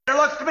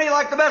looks to me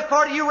like the best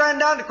part of you ran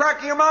down the crack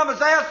of your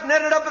mama's ass and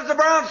ended up as a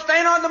brown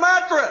stain on the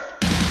mattress.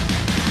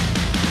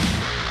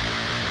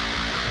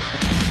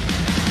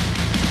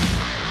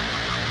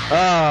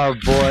 Oh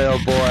boy, oh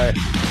boy.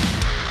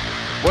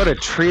 What a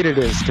treat it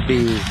is to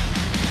be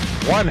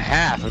one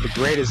half of the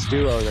greatest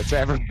duo that's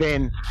ever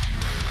been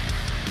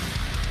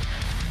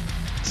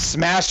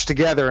smashed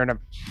together in a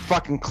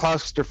fucking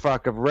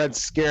clusterfuck of red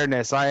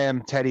scaredness. I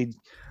am Teddy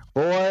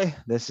Boy.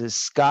 This is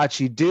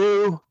Scotchy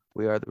Doo.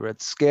 We are the Red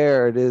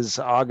Scare. It is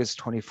August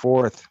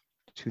 24th,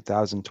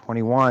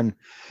 2021.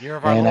 Year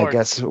of our and Lord. I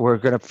guess we're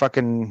going to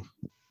fucking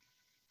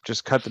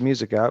just cut the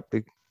music out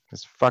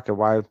because fuck it.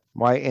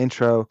 Why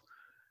intro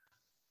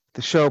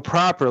the show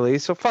properly?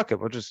 So fuck it.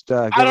 We'll just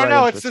get I don't right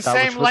know. into It's it. the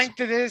same length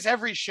it is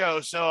every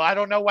show, so I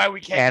don't know why we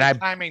can't get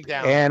timing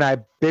down. And I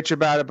bitch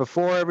about it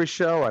before every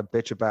show. I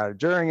bitch about it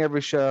during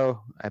every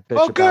show. I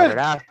bitch about it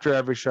after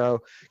every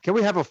show. Can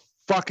we have a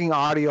fucking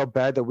audio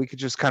bed that we could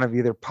just kind of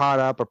either pot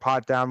up or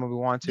pot down when we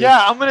want to?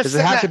 Yeah, I'm gonna. Does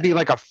it have to be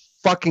like a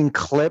fucking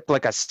clip,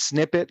 like a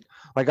snippet?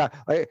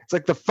 It's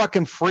like the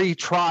fucking free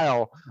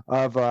trial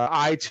of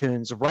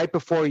iTunes right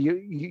before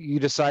you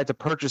decide to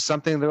purchase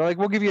something. They're like,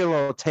 we'll give you a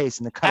little taste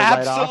and they cut it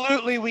right off.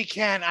 Absolutely, we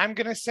can. I'm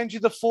gonna send you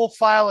the full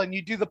file, and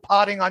you do the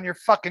potting on your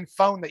fucking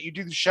phone that you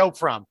do the show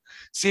from.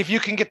 See if you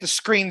can get the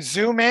screen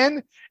zoom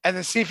in, and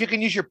then see if you can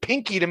use your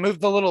pinky to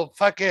move the little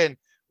fucking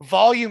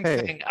volume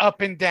thing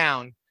up and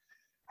down.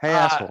 Hey,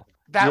 asshole!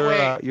 That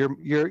way,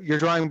 you're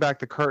drawing back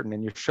the curtain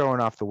and you're showing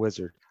off the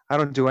wizard. I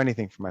don't do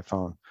anything for my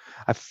phone.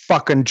 I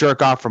fucking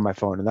jerk off from my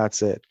phone and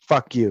that's it.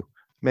 Fuck you.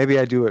 Maybe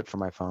I do it for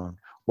my phone.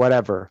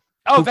 Whatever.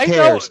 Oh, who they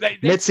cares?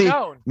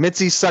 know.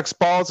 Mitzi sucks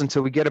balls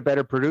until we get a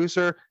better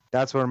producer.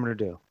 That's what I'm gonna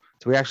do.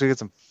 So we actually get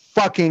some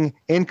fucking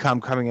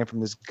income coming in from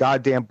this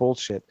goddamn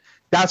bullshit.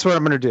 That's what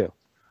I'm gonna do.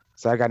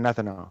 So I got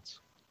nothing else.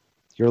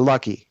 You're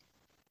lucky.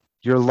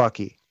 You're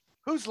lucky.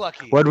 Who's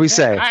lucky? What do we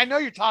say? I know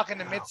you're talking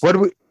to Mitzi. What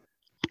I'm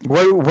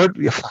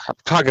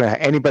talking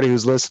to anybody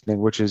who's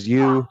listening, which is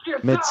you,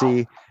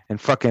 Mitzi,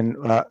 and fucking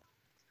what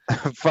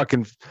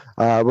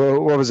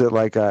was it,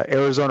 like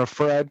Arizona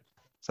Fred?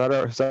 Is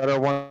that our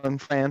one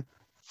fan?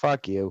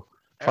 Fuck you.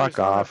 Fuck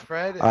off.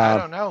 Fred? I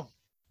don't know.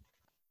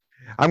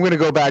 I'm gonna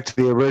go back to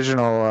the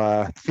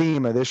original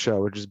theme of this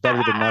show, which is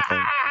better than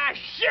nothing.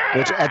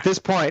 Which at this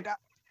point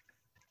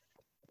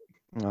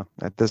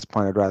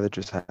I'd rather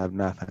just have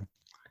nothing.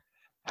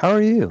 How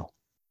are you?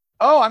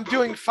 Oh, I'm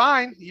doing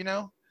fine,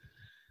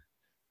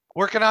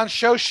 working on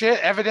show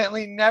shit.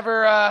 Evidently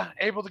never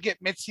able to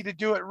get Mitzi to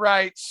do it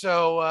right.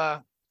 So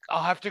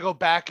I'll have to go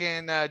back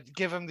and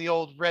give him the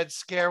old Red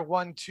Scare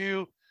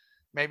 1-2.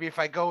 Maybe if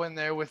I go in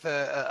there with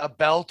a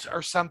belt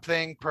or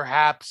something,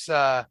 perhaps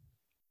cut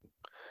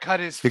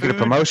his food. You get a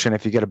promotion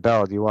if you get a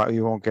belt. You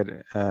won't get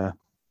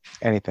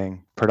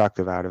anything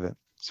productive out of it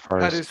as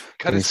far as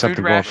cut his something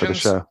food going for the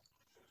rations. show.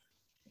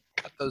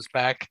 Cut those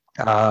back.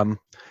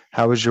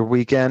 How was your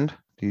weekend?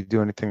 Do you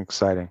do anything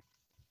exciting?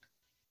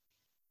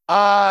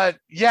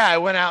 Yeah, I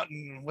went out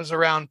and was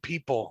around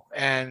people,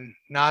 and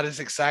not as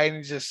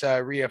exciting. Just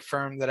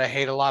reaffirmed that I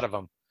hate a lot of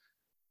them.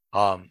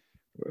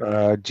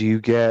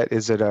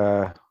 Is it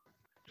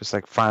just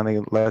like finally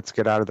let's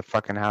get out of the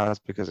fucking house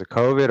because of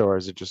COVID, or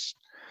is it just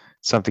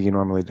something you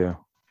normally do?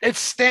 It's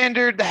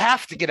standard to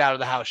have to get out of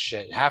the house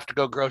shit. Have to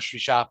go grocery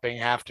shopping,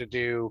 have to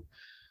do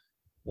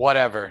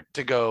whatever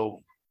to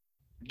go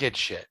get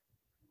shit.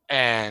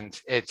 And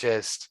it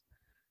just,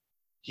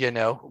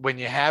 when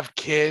you have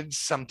kids,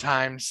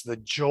 sometimes the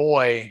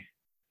joy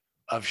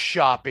of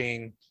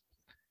shopping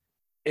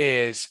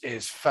is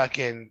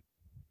fucking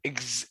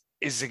is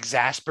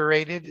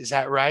exasperated. Is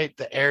that right?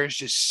 The air is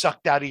just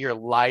sucked out of your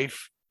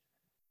life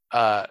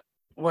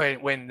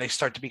when they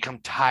start to become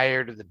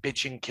tired or the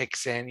bitching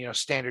kicks in,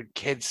 standard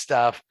kid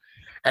stuff.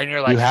 And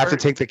you're like, you have to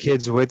take the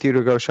kids with you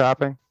to go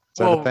shopping? Is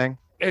that a thing?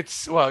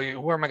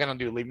 Where am I going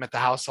to do? Leave them at the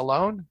house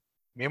alone?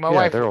 Me and my yeah,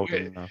 wife. They're old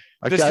enough.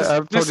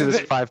 I've told you this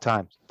 5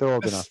 times. They're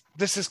old enough.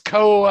 This is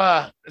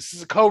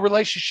a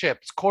co-relationship.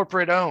 It's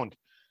corporate owned.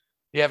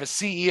 You have a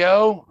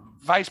CEO,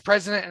 vice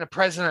president, and a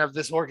president of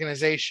this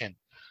organization.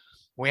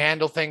 We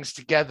handle things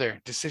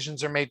together.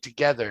 Decisions are made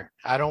together.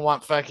 I don't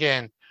want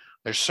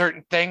there's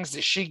certain things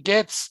that she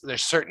gets.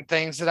 There's certain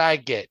things that I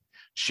get.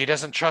 She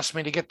doesn't trust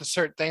me to get the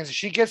certain things that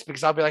she gets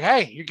because I'll be like,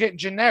 hey, you're getting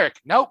generic.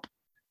 Nope,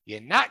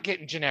 you're not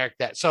getting generic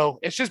that. So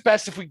it's just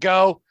best if we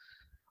go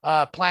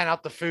plan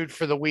out the food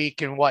for the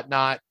week and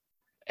whatnot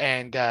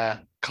and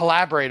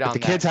collaborate on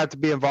that. The kids have to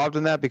be involved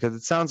in that because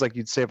it sounds like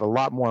you'd save a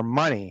lot more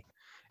money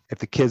if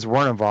the kids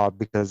weren't involved,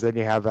 because then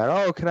you have that,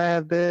 oh, can I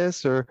have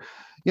this? Or,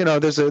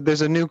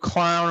 there's a new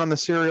clown on the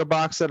cereal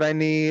box that I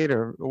need,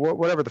 or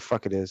whatever the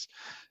fuck it is.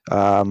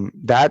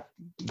 That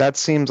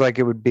seems like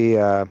it would be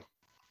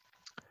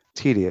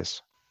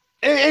tedious.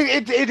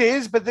 It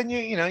is, but then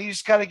you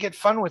just got to get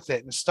fun with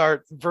it and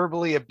start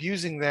verbally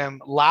abusing them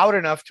loud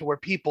enough to where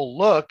people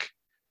look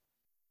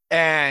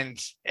and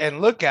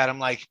look at them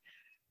like,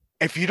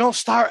 if you don't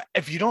stop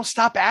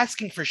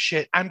asking for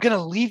shit, I'm going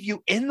to leave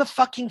you in the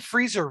fucking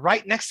freezer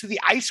right next to the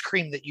ice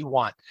cream that you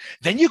want.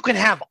 Then you can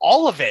have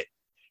all of it.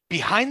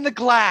 behind the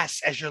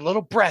glass as your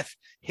little breath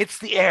hits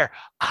the air.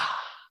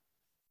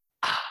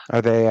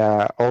 Are they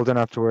old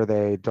enough to where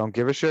they don't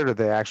give a shit, or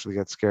they actually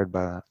get scared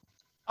by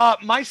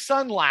that? My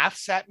son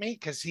laughs at me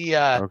because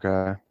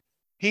Okay.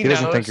 he He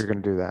doesn't knows. think you're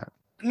going to do that.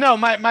 No,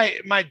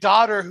 my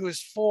daughter, who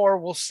is 4,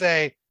 will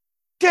say,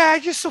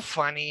 "Dad, you're so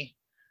funny."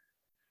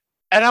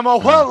 And I'm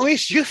like, well, at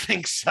least you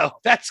think so.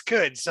 That's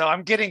good. So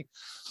I'm getting,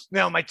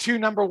 my 2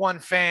 number 1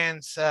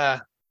 fans,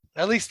 at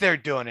least they're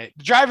doing it.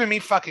 Driving me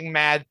fucking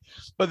mad.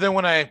 But then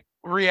when I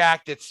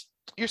react, it's,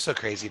 you're so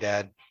crazy,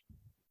 Dad.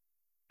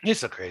 You're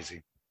so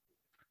crazy.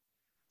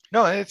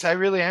 No, I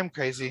really am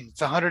crazy. It's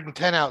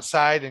 110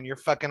 outside and you're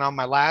fucking on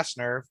my last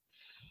nerve.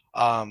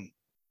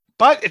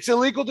 But it's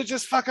illegal to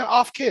just fucking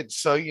off kids.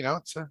 So,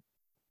 it's a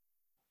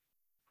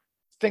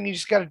thing you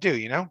just got to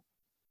do,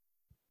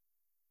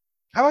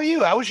 How about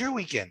you? How was your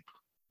weekend?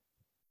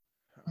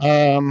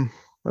 It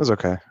was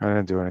okay. I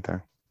didn't do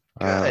anything.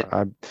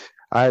 Good.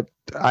 I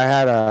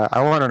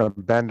went on a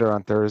bender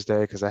on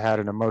Thursday because I had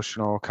an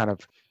emotional kind of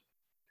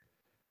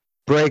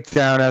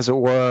breakdown, as it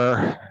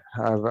were.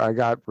 I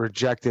got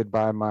rejected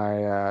by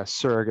my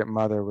surrogate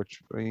mother,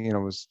 which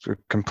was a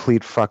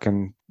complete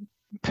fucking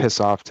piss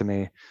off to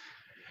me.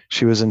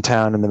 She was in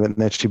town, and then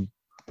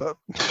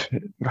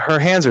her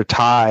hands are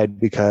tied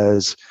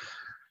because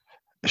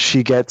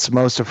she gets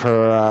most of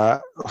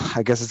her,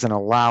 I guess it's an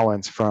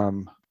allowance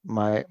from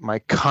my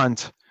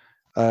cunt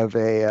of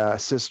a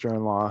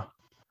sister-in-law,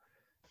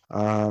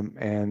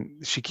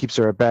 and she keeps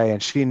her at bay.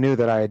 And she knew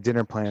that I had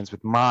dinner plans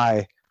with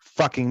my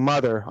fucking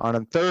mother on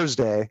a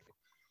Thursday,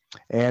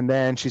 and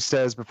then she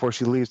says before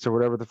she leaves to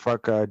whatever the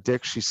fuck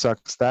dick she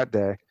sucks that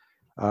day,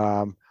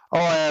 I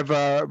have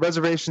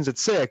reservations at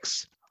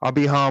 6. I'll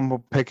be home.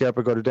 We'll pick you up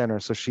and go to dinner.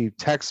 So she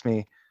texts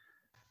me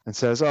and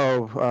says,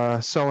 so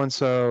and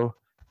so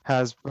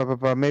has blah, blah,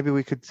 blah. Maybe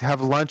we could have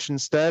lunch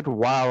instead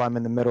while I'm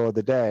in the middle of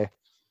the day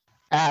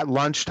at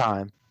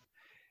lunchtime.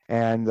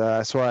 And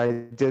so I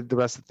did the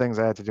rest of the things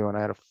I had to do, and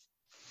I had a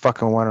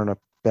fucking went on a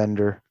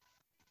bender,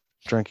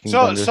 drinking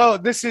bender. So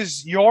this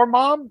is your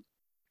mom?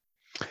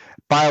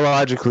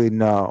 Biologically,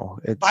 no.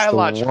 It's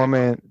Biologically. the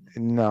woman.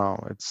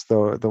 No, it's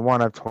the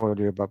one I've told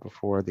you about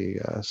before, the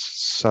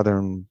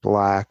Southern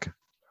Black.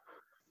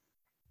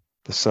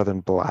 The Southern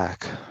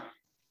Black.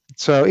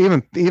 So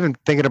even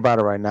thinking about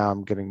it right now,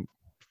 I'm getting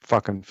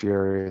fucking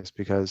furious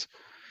because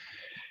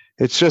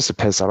it's just a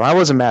piss off. I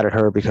wasn't mad at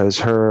her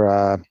because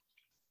I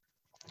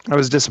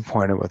was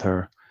disappointed with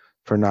her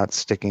for not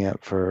sticking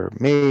up for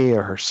me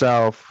or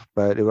herself,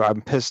 but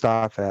I'm pissed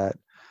off at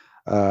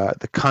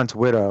the cunt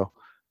widow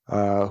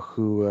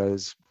who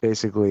was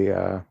basically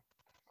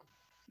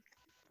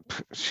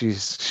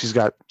she's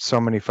got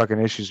so many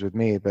fucking issues with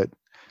me, but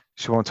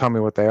she won't tell me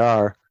what they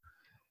are.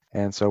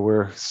 And so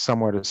we're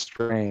somewhat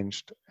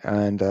estranged.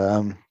 And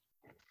I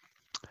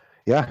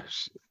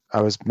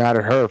was mad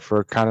at her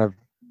for kind of,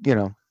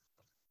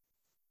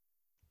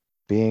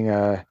 being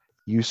a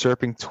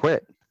usurping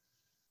twit.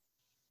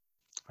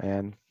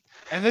 And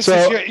this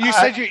so is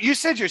you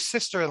said your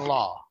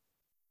sister-in-law.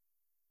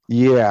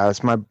 Yeah,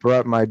 it's my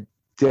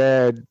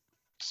dad.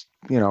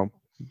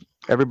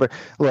 Everybody.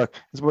 Look,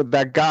 it's what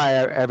that guy.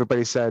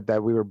 Everybody said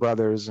that we were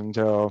brothers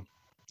until,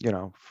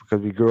 because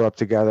we grew up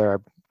together. I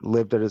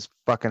lived at his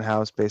fucking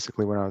house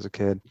basically when I was a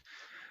kid.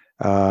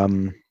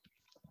 And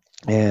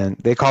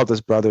they called us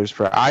brothers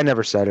I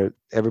never said it.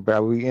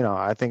 Everybody,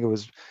 I think it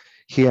was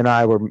he and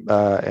I were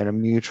in a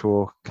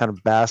mutual kind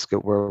of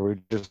basket where we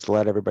just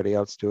let everybody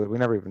else do it. We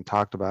never even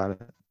talked about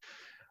it.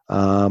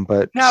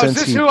 But now,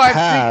 since he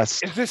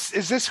passed,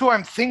 is this who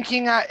I'm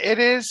thinking it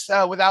is?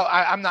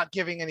 I'm not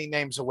giving any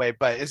names away,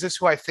 but is this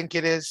who I think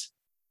it is?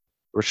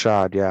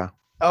 Rashad, yeah.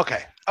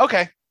 Okay.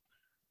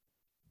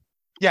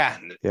 Yeah.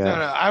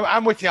 No,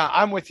 I'm with you.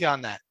 I'm with you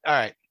on that. All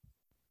right.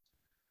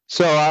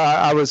 So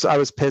I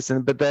was pissed,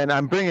 but then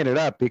I'm bringing it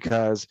up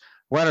because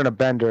I went on a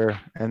bender,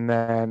 and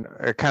then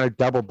I kind of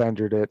double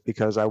bendered it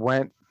because I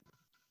went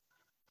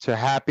to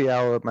happy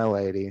hour with my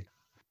lady.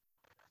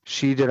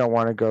 She didn't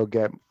want to go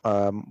get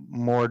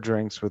more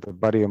drinks with a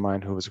buddy of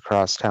mine who was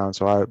across town,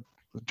 so I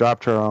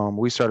dropped her home.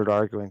 We started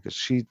arguing because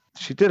she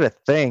did a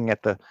thing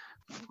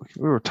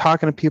we were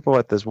talking to people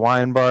at this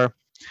wine bar,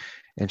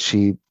 and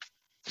she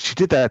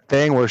did that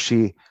thing where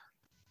she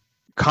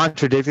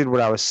contradicted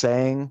what I was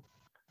saying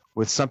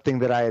with something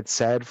that I had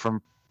said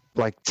from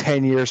like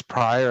 10 years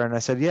prior. And I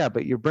said, yeah,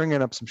 but you're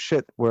bringing up some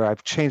shit where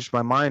I've changed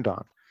my mind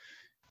on,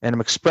 and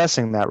I'm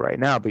expressing that right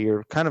now, but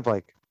you're kind of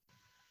like,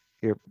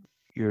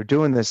 you're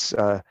doing this,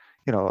 a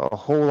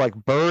whole like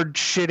bird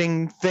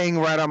shitting thing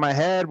right on my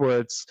head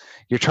where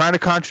you're trying to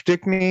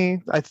contradict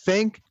me. I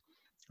think,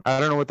 I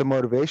don't know what the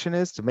motivation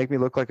is to make me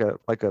look like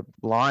a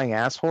lying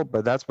asshole,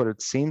 but that's what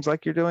it seems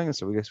like you're doing. And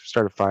so we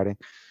started fighting.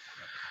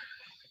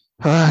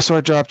 So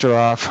I dropped her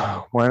off,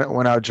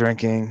 went out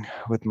drinking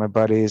with my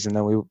buddies, and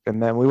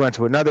then we went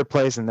to another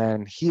place, and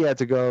then he had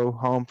to go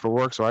home for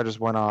work, so I just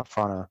went off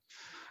on a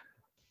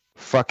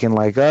fucking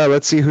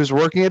let's see who's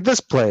working at this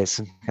place,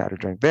 and got a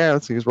drink there.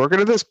 Let's see who's working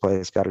at this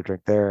place, got a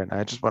drink there, and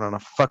I just went on a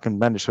fucking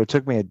bender. So it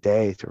took me a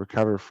day to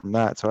recover from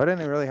that. So I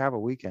didn't really have a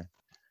weekend.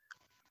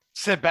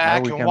 Sit My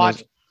back and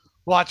weekend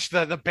watch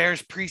the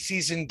Bears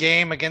preseason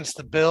game against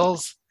the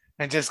Bills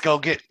and just go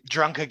get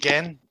drunk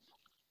again.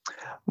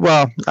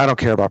 Well, I don't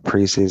care about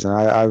preseason.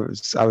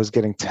 I was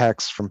getting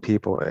texts from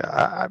people.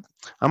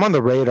 I'm on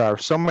the radar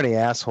of so many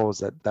assholes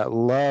that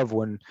love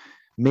when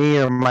me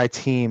or my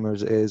team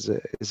is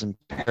in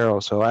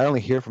peril. So I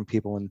only hear from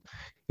people when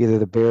either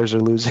the Bears are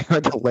losing or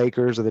the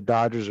Lakers or the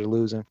Dodgers are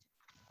losing.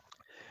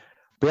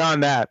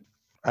 Beyond that,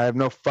 I have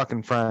no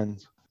fucking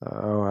friends.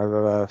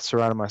 I've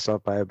surrounded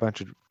myself by a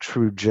bunch of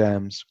true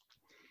gems.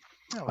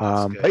 Oh,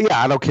 well, that's But good.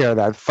 yeah, I don't care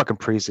that fucking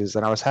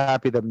preseason. I was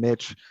happy that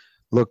Mitch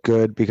looked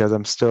good because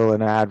I'm still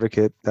an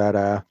advocate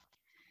that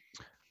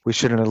we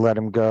shouldn't have let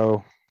him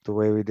go the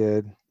way we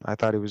did. I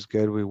thought he was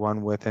good. We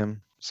won with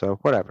him. So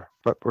whatever.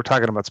 But we're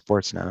talking about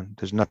sports now.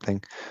 There's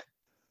nothing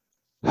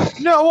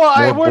No,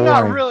 well, more we're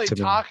not boring really to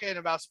me. talking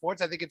about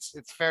sports. I think it's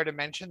fair to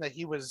mention that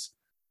he was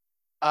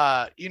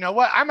you know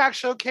what? I'm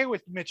actually okay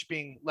with Mitch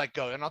being let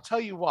go, and I'll tell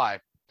you why.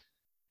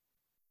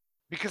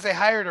 Because they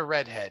hired a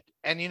redhead.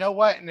 And you know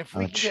what? And Oh,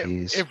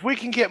 jeez. if we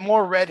can get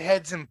more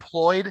redheads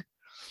employed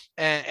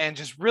and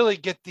just really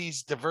get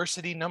these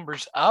diversity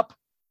numbers up,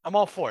 I'm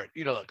all for it.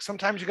 You know, look,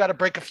 sometimes you got to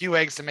break a few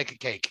eggs to make a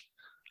cake.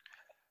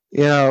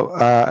 You know,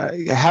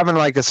 having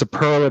like a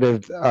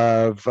superlative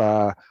of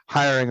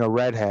hiring a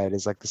redhead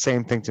is like the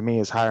same thing to me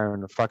as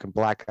hiring a fucking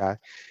black guy.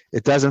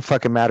 It doesn't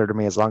fucking matter to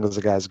me as long as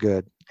the guy's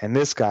good. And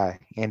this guy,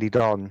 Andy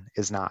Dalton,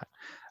 is not.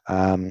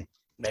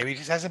 Maybe he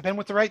just hasn't been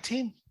with the right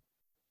team.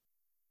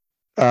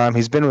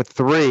 He's been with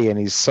 3 and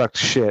he's sucked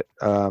shit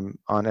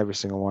on every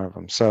single one of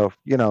them. So,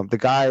 you know, the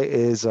guy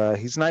is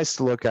he's nice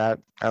to look at.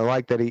 I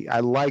like that he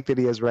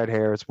has red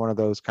hair. It's one of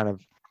those kind of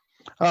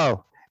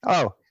oh,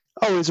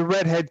 he's a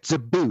redhead to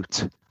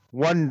boot.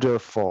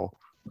 Wonderful.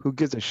 Who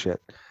gives a shit?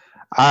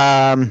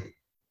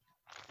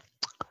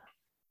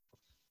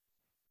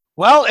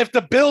 Well, if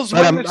the Bills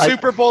But, win the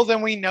Super Bowl,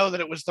 then we know that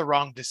it was the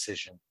wrong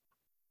decision.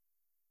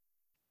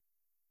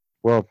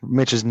 Well,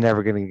 Mitch is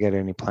never going to get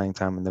any playing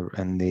time in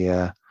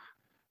the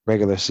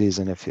regular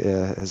season if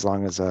as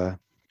long as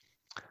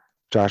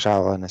Josh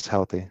Allen is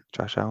healthy.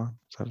 Josh Allen,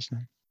 is that his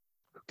name?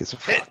 Who gives a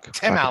fuck?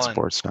 Tim Allen.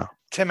 Sports now.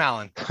 Tim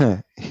Allen.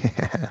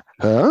 Yeah.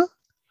 Huh?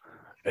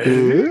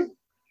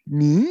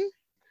 Me?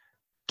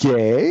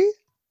 Gay?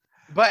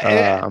 But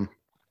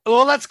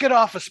well, let's get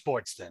off of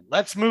sports then.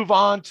 Let's move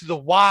on to the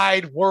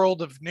wide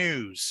world of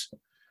news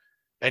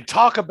and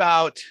talk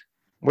about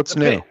what's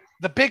new.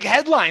 The big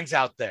headlines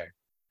out there.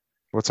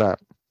 What's that?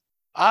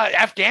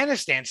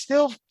 Afghanistan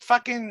still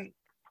fucking.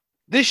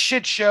 This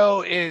shit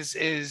show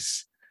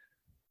is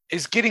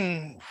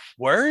getting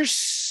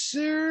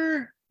worse-ish.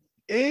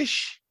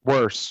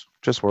 Worse.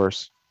 Just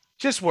worse.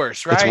 Just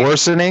worse, right? It's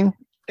worsening.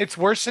 It's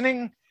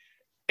worsening.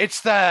 It's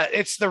the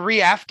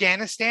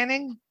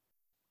re-Afghanistaning.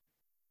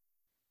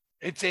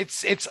 It's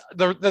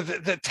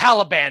the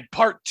Taliban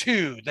part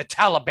 2, the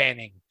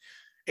Talibaning.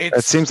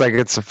 It seems like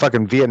it's a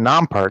fucking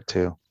Vietnam part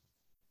 2.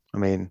 I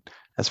mean,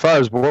 as far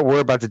as what we're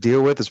about to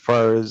deal with, as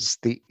far as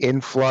the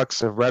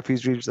influx of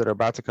refugees that are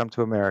about to come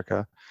to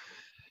America,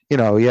 you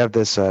know, you have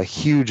this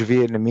huge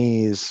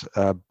Vietnamese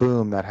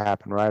boom that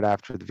happened right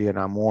after the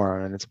Vietnam War,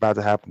 and it's about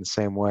to happen the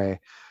same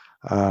way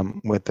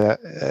with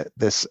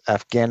this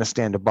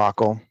Afghanistan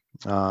debacle.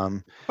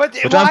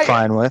 Which I'm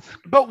fine with.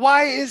 But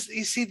why is,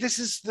 you see, this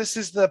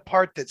is the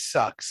part that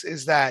sucks,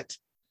 is that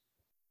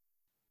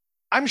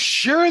I'm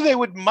sure they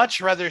would much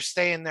rather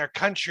stay in their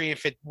country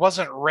if it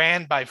wasn't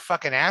ran by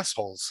fucking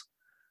assholes.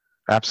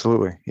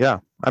 Absolutely. Yeah.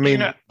 I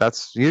mean,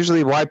 that's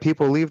usually why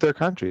people leave their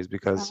countries,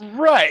 because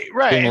right.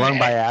 being run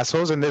by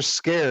assholes, and they're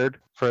scared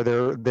for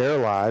their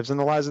lives and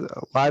the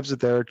lives of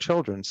their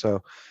children.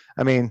 So,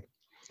 I mean,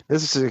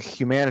 this is a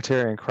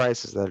humanitarian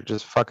crisis that are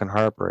just fucking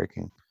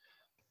heartbreaking.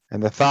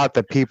 And the thought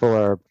that people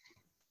are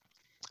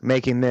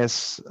making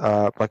this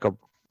like a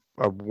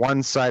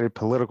one-sided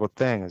political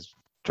thing is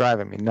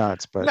driving me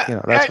nuts. But you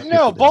know, that's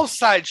both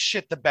sides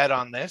shit the bed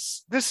on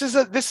this. This is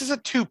a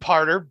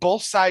two-parter.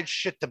 Both sides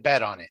shit the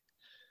bed on it.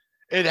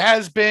 It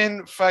has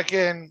been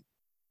fucking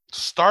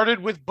started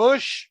with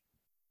Bush,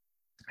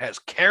 has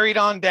carried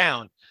on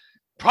down.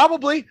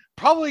 Probably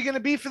going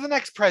to be for the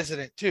next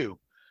president too.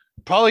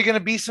 Probably going to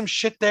be some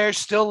shit there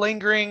still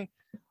lingering.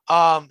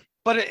 But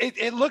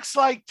it looks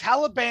like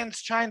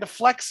Taliban's trying to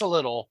flex a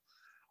little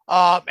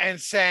and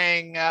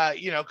saying,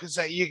 because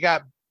you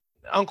got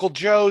Uncle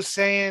Joe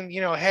saying,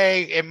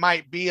 hey, it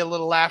might be a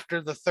little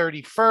after the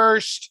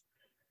 31st.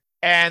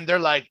 And they're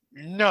like,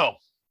 no.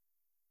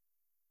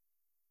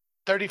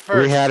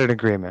 31st. We had an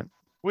agreement.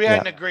 We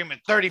had an agreement.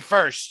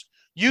 31st.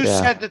 You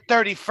said the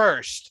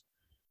 31st.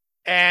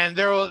 And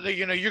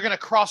you're going to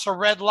cross a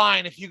red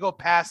line if you go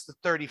past the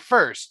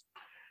 31st.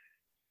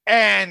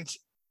 And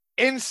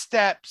in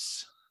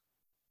steps,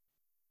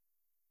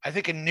 I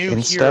think a new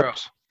hero.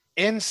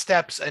 In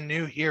steps a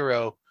new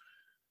hero.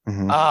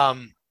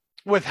 Mm-hmm.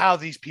 With how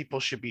these people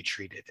should be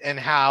treated, and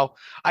how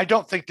I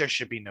don't think there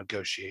should be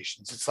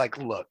negotiations. It's like,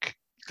 look,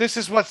 this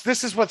is what's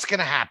going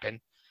to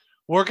happen.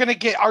 We're going to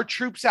get our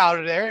troops out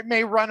of there. It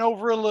may run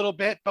over a little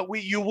bit, but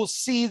you will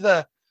see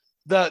the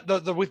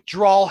the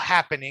withdrawal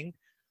happening.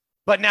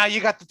 But now you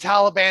got the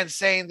Taliban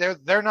saying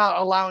they're not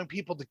allowing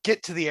people to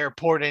get to the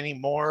airport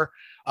anymore.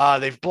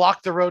 They've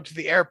blocked the road to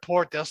the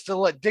airport. They'll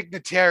still let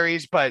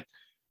dignitaries, but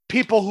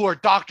people who are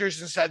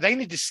doctors and stuff, they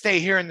need to stay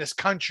here in this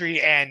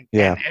country and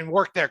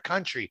work their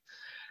country.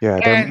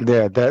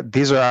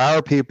 These are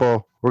our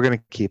people. We're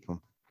gonna keep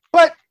them.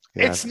 But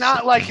it's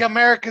not like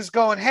America's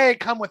going, hey,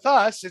 come with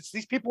us. It's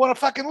these people want to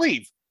fucking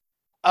leave.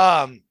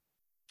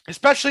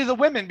 Especially the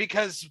women,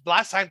 because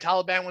last time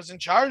Taliban was in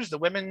charge, the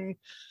women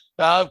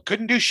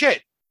couldn't do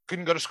shit,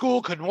 couldn't go to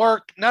school, couldn't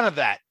work, none of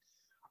that.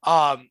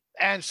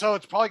 And so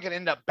it's probably going to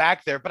end up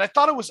back there. But I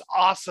thought it was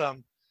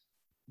awesome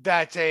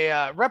that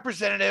a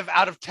representative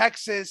out of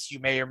Texas, you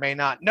may or may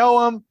not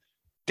know him,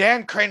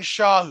 Dan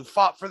Crenshaw, who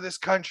fought for this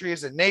country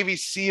as a Navy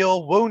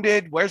SEAL,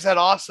 wounded, wears that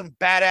awesome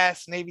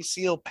badass Navy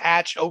SEAL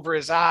patch over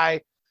his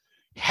eye,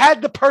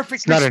 had the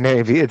perfect. It's not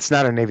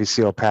a Navy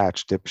SEAL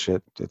patch,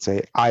 dipshit. It's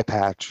a eye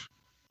patch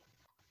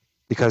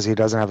because he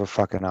doesn't have a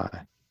fucking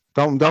eye.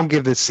 Don't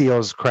give the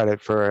SEALs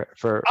credit for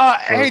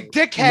hey,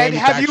 dickhead,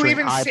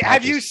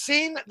 have you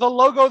seen the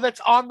logo that's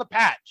on the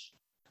patch?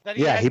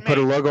 He put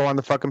a logo on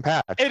the fucking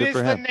patch. It is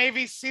the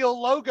Navy SEAL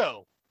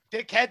logo,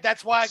 dickhead.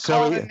 That's why I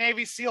call it a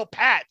Navy SEAL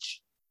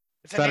patch.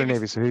 It's not a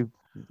Navy SEAL.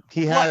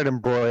 He had it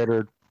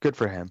embroidered. Good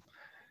for him.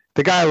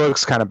 The guy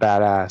looks kind of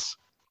badass.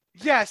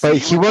 Yes, but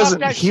he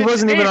wasn't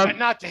even on. But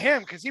not to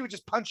him, because he would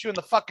just punch you in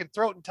the fucking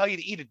throat and tell you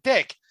to eat a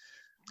dick.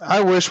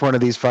 I wish one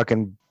of these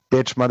fucking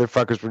bitch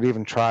motherfuckers would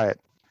even try it.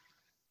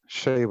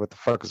 Show you what the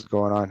fuck is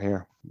going on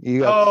here. You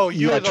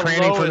got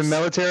training from the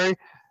military.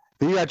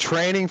 You got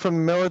training from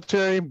the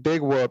military.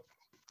 Big whoop.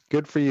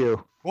 Good for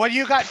you. What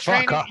you got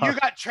training? You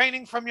got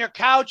training from your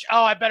couch.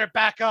 Oh, I better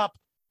back up.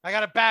 I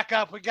gotta back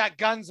up. We got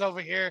guns over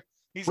here.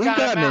 We've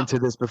gotten into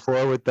this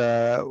before with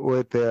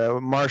the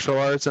martial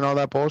arts and all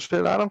that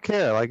bullshit. I don't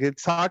care. Like,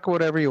 talk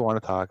whatever you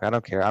want to talk. I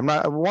don't care. I'm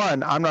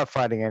not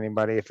fighting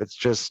anybody if it's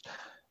just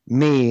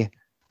me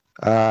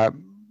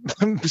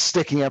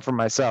sticking up for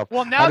myself.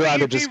 Well, now that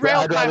you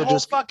derailed my whole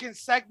fucking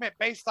segment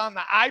based on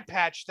the eye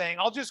patch thing,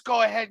 I'll just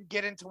go ahead and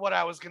get into what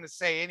I was going to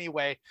say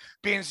anyway,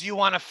 being you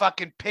want to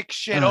fucking pick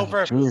shit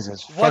over.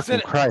 Jesus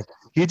fucking Christ.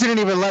 You didn't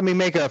even let me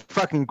make a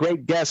fucking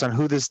great guess on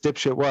who this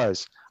dipshit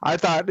was. I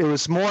thought it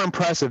was more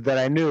impressive that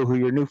I knew who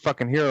your new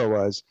fucking hero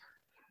was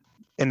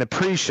in the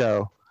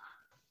pre-show.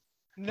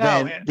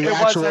 No,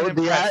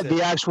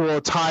 the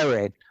actual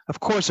tirade. Of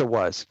course it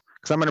was.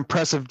 Because I'm an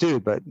impressive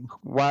dude, but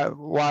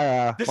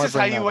why?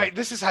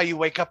 This is how you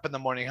wake up in the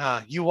morning,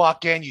 huh? You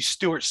walk in, you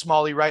Stuart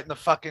Smalley right in the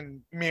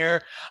fucking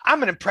mirror.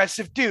 I'm an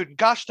impressive dude.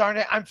 Gosh darn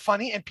it, I'm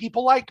funny and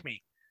people like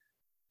me.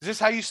 Is this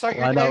how you start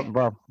your day?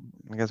 Well,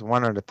 I guess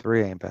 1 out of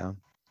 3 ain't bad.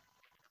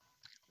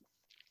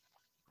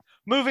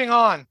 Moving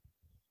on.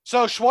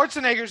 So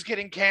Schwarzenegger's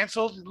getting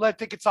canceled. I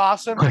think it's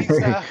awesome.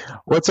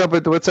 What's up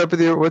with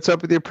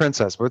your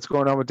princess? What's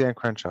going on with Dan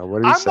Crenshaw?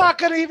 What I'm not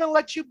gonna even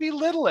let you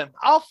belittle him.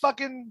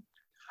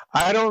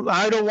 I don't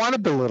want to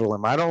belittle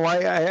him.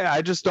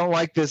 I just don't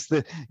like this.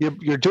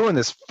 You're doing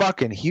this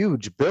fucking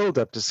huge build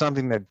up to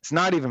something that's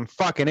not even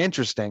fucking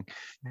interesting.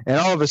 And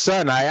all of a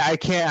sudden I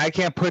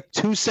can't put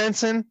 2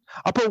 cents in.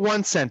 I'll put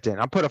 1 cent in.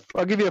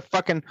 I'll give you a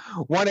fucking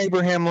 1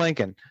 Abraham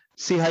Lincoln.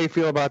 See how you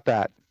feel about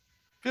that.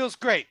 Feels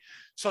great.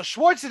 So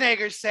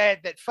Schwarzenegger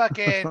said that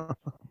fucking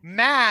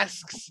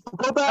masks,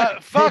 go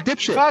back.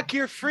 Fuck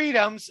your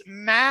freedoms.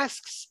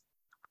 Masks,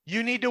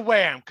 you need to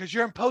wear them because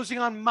you're imposing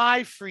on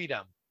my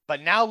freedom.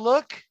 But now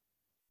look,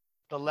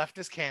 the left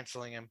is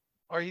canceling him,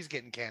 or he's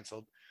getting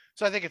canceled.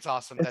 So I think it's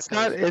awesome. It's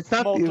not. Here's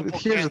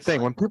the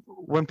thing: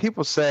 when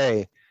people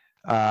say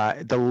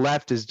the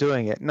left is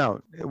doing it, no,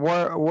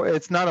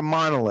 it's not a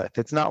monolith.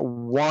 It's not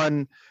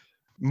one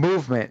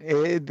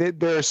movement.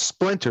 There are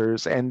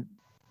splinters and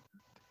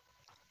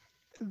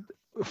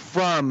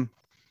from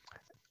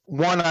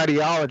one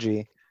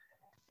ideology,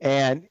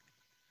 and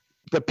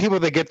the people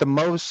that get the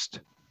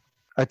most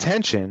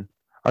attention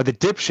are the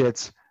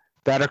dipshits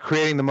that are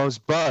creating the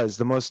most buzz,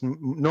 the most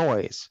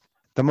noise,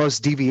 the most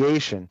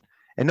deviation.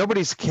 And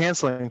nobody's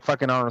canceling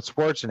fucking Arnold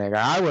Schwarzenegger.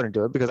 I wouldn't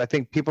do it because I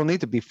think people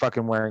need to be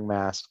fucking wearing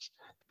masks.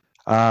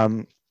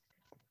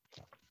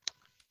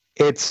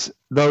 It's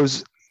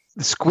those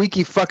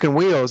squeaky fucking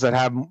wheels that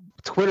have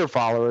Twitter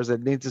followers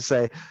that need to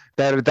say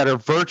that are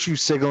virtue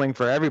signaling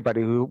for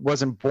everybody who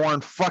wasn't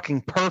born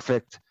fucking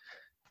perfect.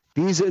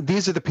 These are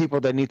the people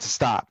that need to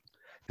stop.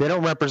 They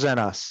don't represent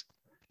us.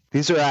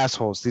 These are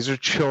assholes. These are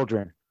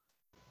children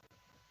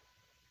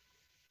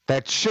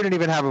that shouldn't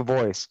even have a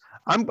voice.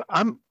 I'm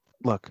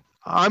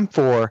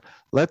for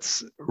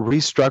let's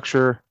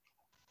restructure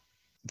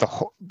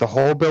the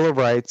whole Bill of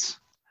Rights.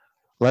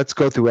 Let's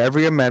go through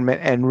every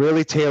amendment and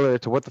really tailor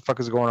it to what the fuck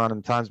is going on in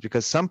the times,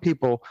 because some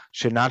people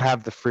should not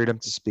have the freedom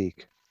to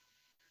speak.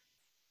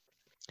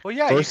 Well,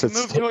 yeah, you can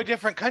move to a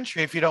different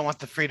country if you don't want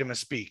the freedom to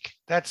speak.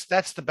 That's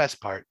the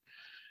best part.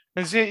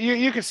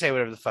 You can say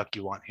whatever the fuck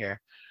you want here.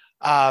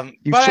 But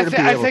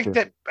I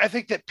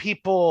think that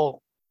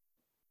people,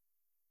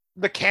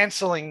 the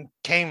canceling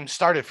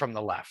started from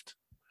the left.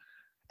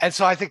 And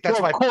so I think that's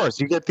Well, why. of course,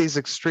 you get these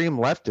extreme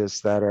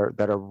leftists that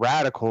are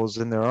radicals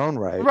in their own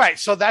right. Right.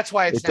 So that's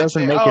why it's It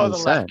doesn't naturally, make any the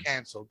left sense.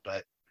 canceled.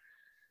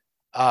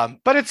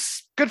 But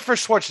it's good for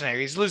Schwarzenegger.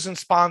 He's losing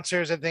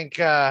sponsors. I think.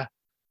 I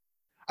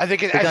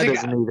think. The guy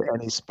doesn't need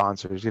any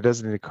sponsors. He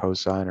doesn't need a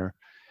cosigner.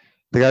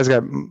 The guy's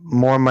got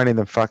more money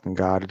than fucking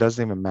God. It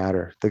doesn't even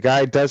matter. The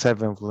guy does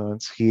have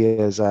influence. He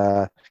was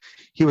a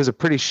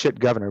pretty shit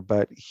governor,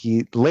 but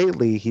he's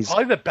probably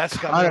the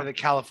best governor that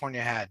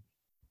California had.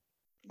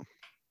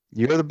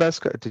 You're the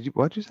best.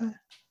 What'd you say?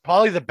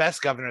 Probably the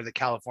best governor that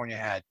California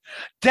had.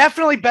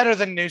 Definitely better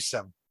than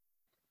Newsom.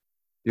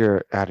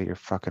 You're out of your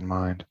fucking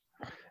mind.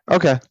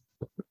 Okay.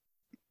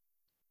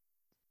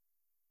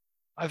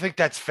 I think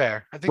that's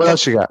fair. I think What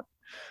else you got?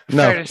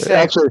 No,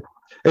 actually,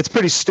 it's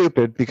pretty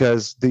stupid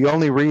because the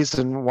only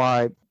reason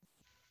why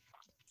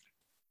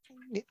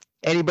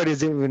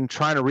anybody's even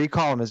trying to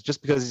recall him is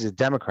just because he's a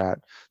Democrat.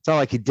 It's not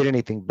like he did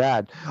anything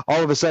bad.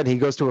 All of a sudden, he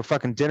goes to a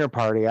fucking dinner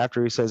party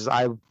after he says,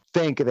 I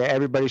think that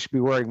everybody should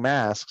be wearing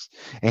masks,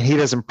 and he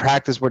doesn't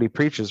practice what he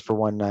preaches for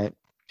one night.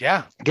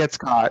 Yeah. Gets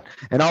caught,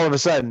 and all of a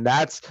sudden,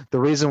 that's the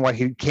reason why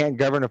he can't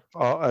govern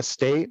a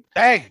state.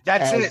 Hey,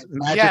 that's it.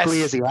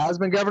 Magically, as he has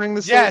been governing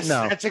the state. Yes,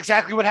 no, that's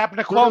exactly what happened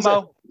to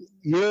Cuomo.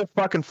 You're a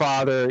fucking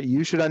father.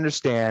 You should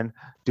understand.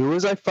 Do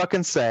as I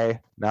fucking say,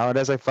 not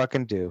as I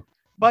fucking do.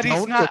 But don't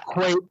he's not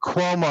equate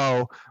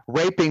Cuomo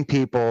raping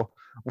people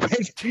with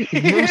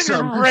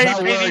Newsom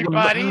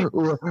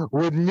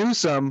with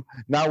Newsom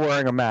not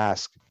wearing a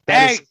mask.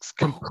 That is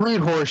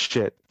complete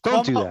horseshit.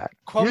 Don't do that.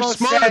 You're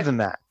smarter than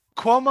that.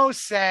 Cuomo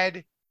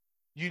said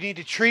you need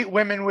to treat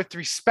women with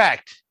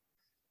respect,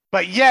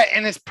 but yet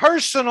in his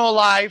personal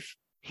life,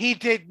 he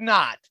did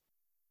not.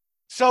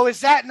 So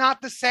is that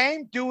not the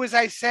same? Do as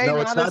I say, no,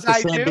 not it's not as the I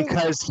same do?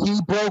 because he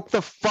broke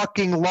the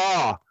fucking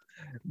law.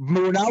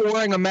 Not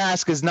wearing a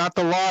mask is not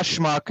the law,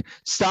 schmuck.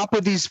 Stop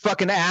with these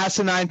fucking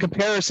asinine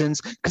comparisons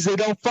because they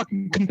don't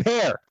fucking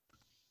compare.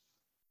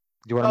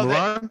 Do you want to move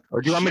on,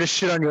 or do you want me to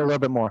shit on you a little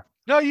bit more?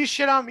 No, you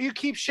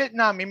keep shitting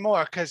on me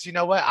more because you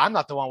know what? I'm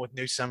not the one with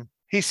Newsom.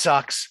 He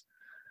sucks.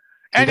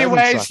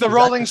 Anyways, the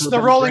Rolling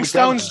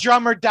Stones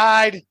drummer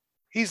died.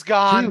 He's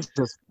gone.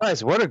 Jesus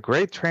Christ, what a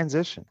great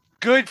transition.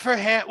 Good for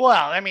him.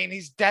 Well, I mean,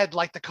 he's dead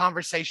like the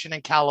conversation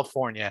in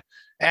California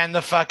and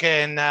the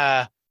fucking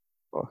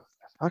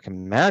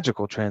fucking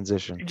magical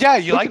transition. Yeah,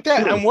 you like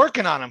that? I'm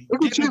working on him.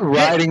 Look at you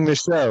riding the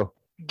show.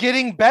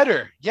 Getting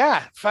better.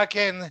 Yeah,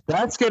 fucking.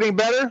 That's getting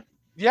better?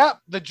 Yep.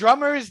 The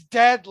drummer is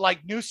dead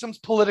like Newsom's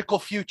political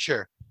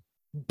future.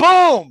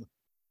 Boom!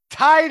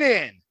 Tied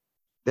in.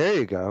 There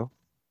you go.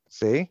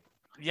 See?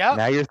 Yep.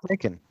 Now you're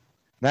thinking.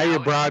 Now you're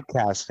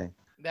broadcasting.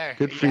 There.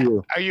 Good for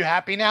you. Are you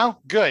happy now?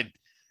 Good.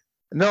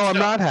 No, I'm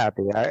not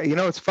happy.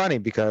 It's funny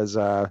because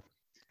I'm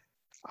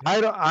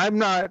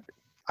not.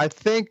 I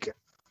think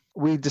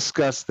we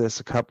discussed this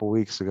a couple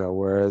weeks ago.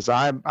 Whereas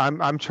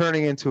I'm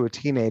turning into a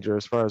teenager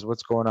as far as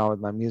what's going on with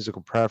my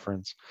musical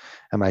preference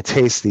and my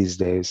taste these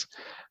days.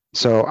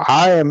 So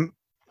I am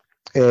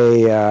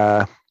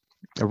a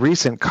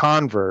recent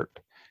convert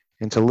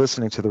into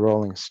listening to the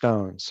Rolling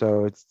Stones.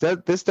 So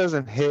this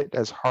doesn't hit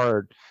as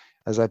hard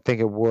as I think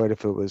it would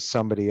if it was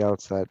somebody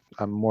else that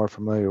I'm more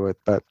familiar with.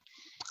 But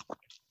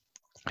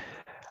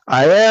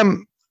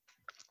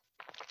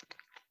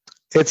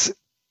it's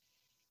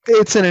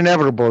an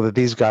inevitable that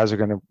these guys are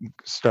going to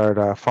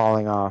start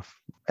falling off.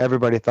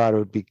 Everybody thought it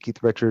would be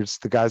Keith Richards.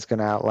 The guy's going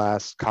to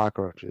outlast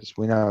cockroaches.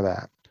 We know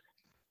that.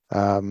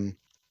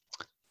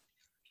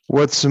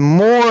 What's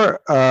more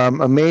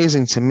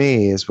amazing to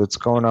me is what's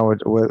going on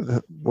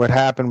with what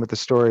happened with the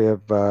story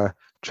of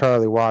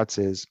Charlie Watts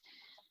is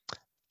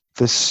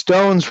the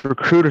Stones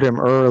recruited him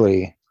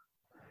early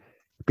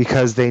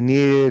because they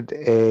needed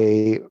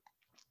a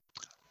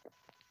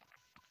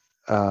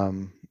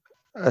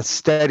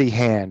steady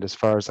hand as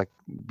far as like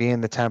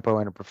being the tempo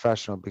and a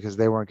professional because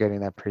they weren't getting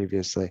that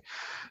previously.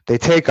 They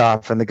take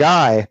off and the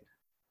guy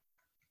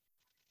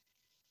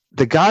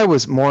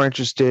was more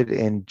interested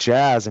in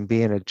jazz and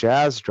being a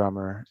jazz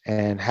drummer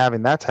and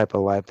having that type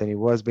of life than he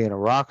was being a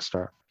rock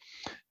star.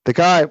 The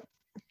guy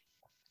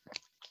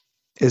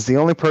is the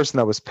only person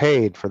that was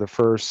paid for the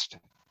first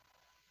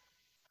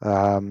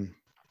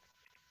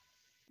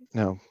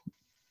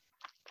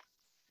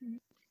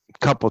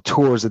couple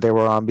tours that they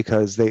were on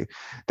because they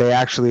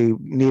actually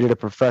needed a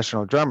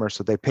professional drummer,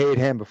 so they paid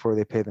him before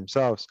they paid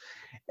themselves.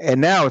 And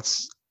now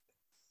it's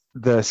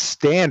the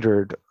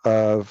standard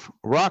of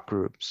rock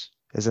groups,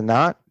 is it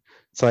not?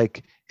 It's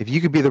like if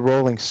you could be the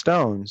Rolling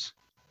Stones,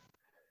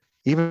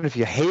 even if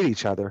you hate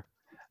each other,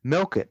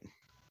 milk it.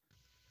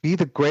 Be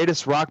the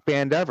greatest rock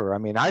band ever. I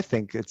mean, I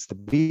think it's the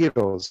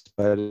Beatles,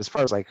 but as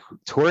far as like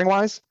touring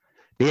wise,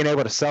 being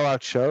able to sell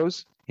out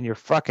shows in your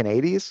fucking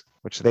 80s,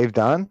 which they've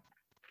done,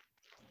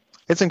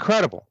 it's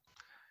incredible.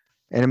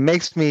 And it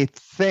makes me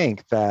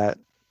think that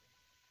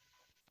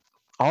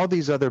all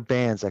these other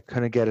bands that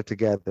couldn't get it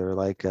together,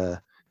 like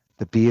the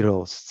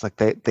Beatles, it's like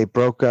they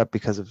broke up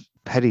because of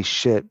petty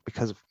shit,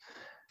 because of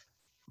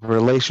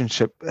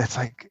relationship. It's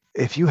like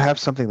if you have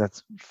something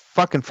that's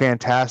fucking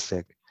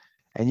fantastic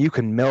and you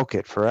can milk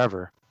it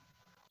forever,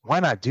 Why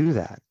not do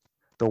that?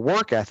 The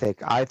work ethic,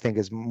 I think,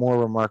 is more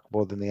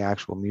remarkable than the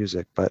actual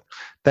music. But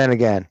then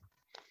again,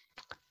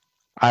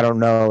 I don't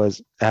know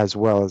as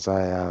well as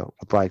I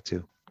would like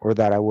to, or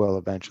that I will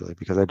eventually,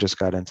 because I just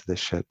got into this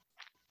shit.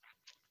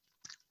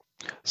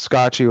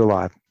 Scotch, you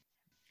alive?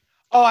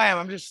 Oh, I am.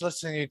 I'm just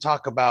listening to you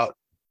talk about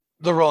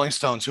the Rolling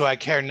Stones, who I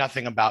care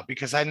nothing about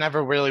because I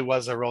never really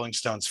was a Rolling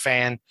Stones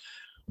fan.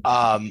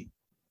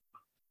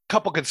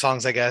 Couple good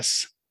songs, I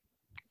guess.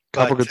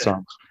 Couple But good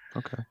songs.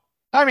 Okay.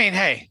 I mean,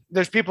 hey,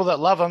 there's people that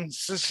love them.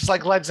 It's just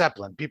like Led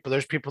Zeppelin.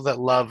 There's people that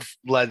love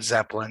Led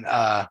Zeppelin.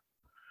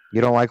 You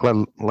don't like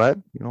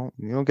lead? You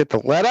don't get the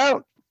lead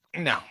out?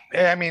 No,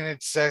 I mean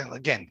it's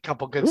again,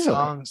 couple good Really?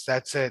 songs.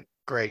 That's it.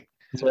 Great.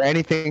 Is there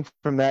anything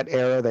from that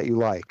era that you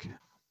like?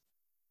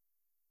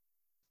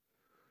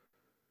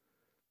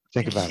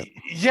 Think about it.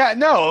 Yeah,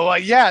 no,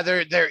 yeah,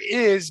 there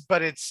is,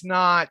 but it's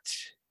not.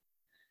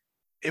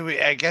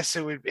 I guess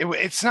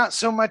it's not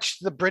so much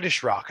the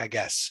British rock. I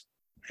guess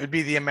it would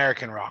be the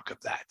American rock of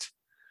that.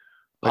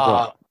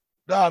 Like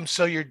what?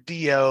 So your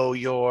Dio,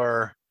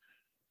 your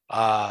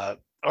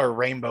or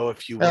Rainbow,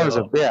 if you That was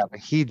will. but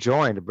he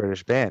joined a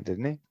British band,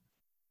 didn't he?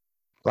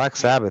 Black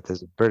Sabbath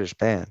is a British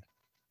band.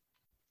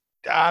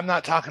 I'm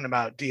not talking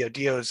about Dio.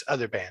 Dio's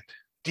other band.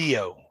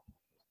 Dio,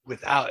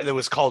 it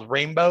was called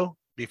Rainbow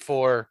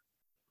before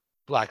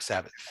Black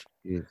Sabbath.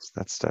 Jeez,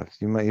 that stuff.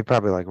 You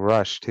probably like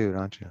Rush too,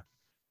 don't you?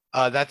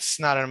 That's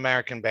not an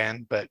American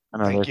band, but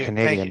Another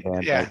Canadian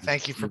band. Yeah,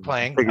 thank you for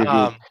playing.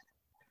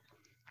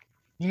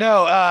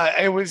 No,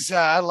 it was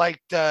I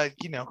liked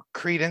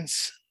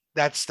Credence,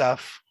 that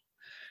stuff.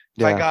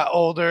 If yeah. I got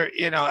older,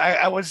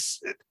 I was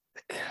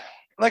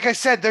like I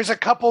said, there's a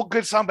couple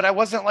good songs, but I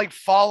wasn't like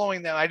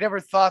following them. I never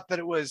thought that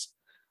it was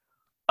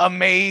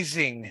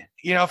amazing.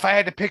 If I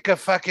had to pick a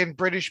fucking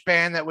British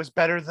band that was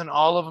better than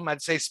all of them,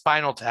 I'd say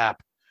Spinal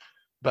Tap.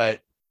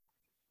 But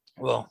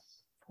we'll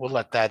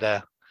let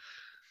that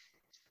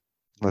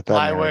let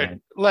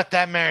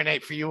that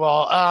marinate for you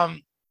all.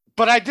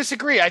 But I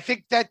disagree. I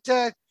think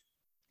that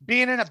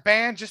being in a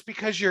band just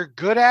because you're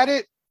good at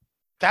it,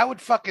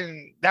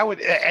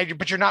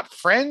 but you're not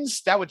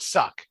friends, that would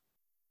suck.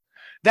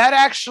 That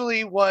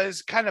actually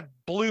kind of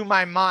blew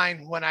my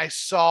mind when I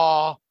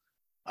saw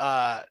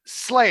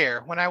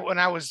Slayer, when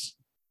I was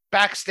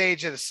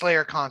backstage at a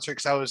Slayer concert,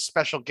 because I was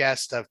special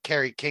guest of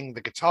Kerry King,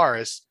 the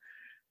guitarist.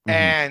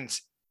 And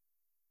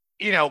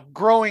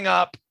growing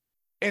up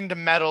into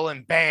metal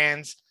and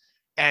bands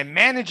and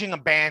managing a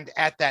band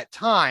at that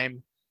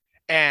time,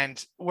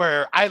 and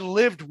where I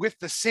lived with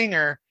the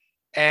singer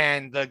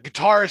and the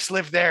guitarist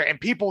lived there, and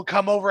people would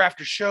come over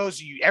after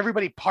shows.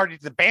 Everybody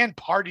partied. The band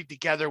partied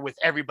together with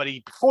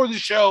everybody before the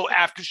show,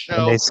 after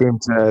show. And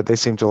they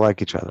seem to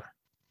like each other.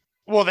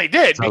 Well, they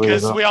did,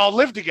 because we all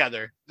lived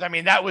together. I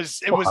mean, it was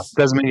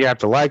doesn't mean you have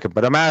to like it,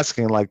 but I'm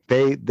asking, like,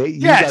 you got the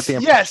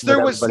impression yes,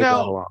 there was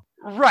no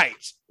right.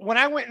 When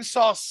I went and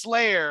saw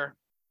Slayer,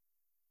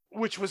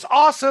 which was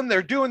awesome,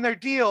 they're doing their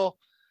deal,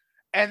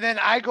 and then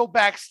I go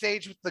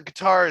backstage with the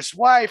guitarist's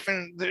wife,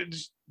 and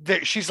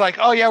she's like,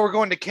 "Oh yeah, we're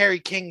going to Kerry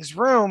King's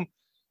room,"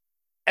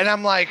 and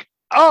I'm like,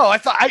 "Oh, I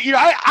thought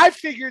I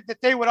figured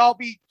that they would all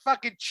be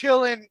fucking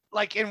chilling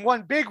like in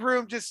one big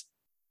room, just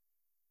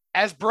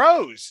as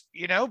bros,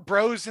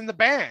 bros in the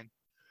band."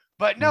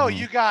 But no,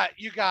 you got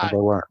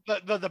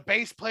the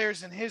bass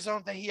players in his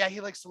own thing.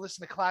 He likes to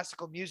listen to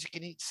classical music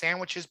and eat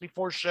sandwiches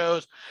before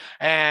shows.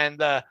 And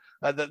the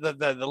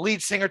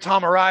lead singer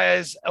Tom Araya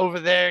is over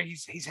there.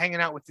 He's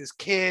hanging out with his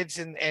kids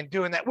and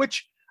doing that,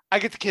 which I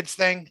get the kids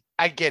thing.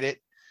 I get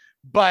it.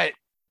 But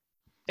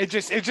it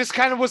just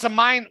kind of was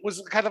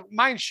kind of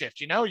mind shift,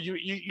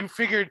 You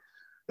figured,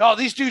 oh,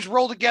 these dudes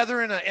roll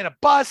together in a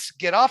bus,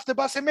 get off the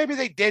bus, and maybe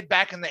they did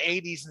back in the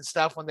 80s and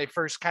stuff when they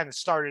first kind of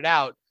started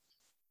out.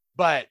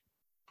 But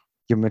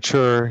you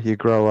mature, you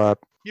grow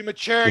up. You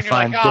mature, and you're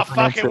like, oh,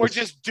 fuck it, we're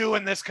just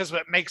doing this because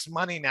it makes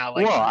money now.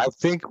 Like, I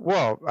think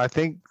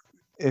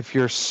if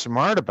you're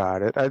smart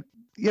about it,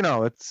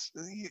 it's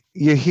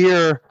you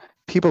hear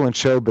people in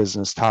show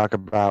business talk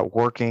about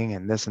working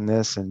and this,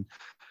 and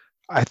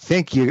I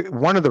think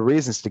one of the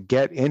reasons to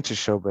get into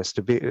show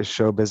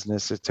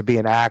business is to be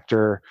an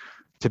actor,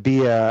 to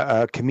be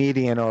a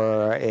comedian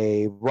or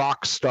a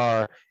rock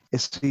star,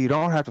 is so you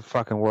don't have to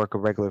fucking work a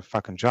regular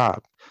fucking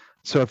job.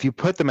 So if you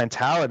put the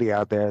mentality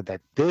out there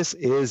that this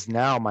is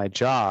now my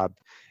job,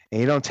 and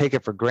you don't take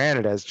it for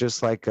granted as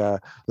just like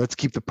let's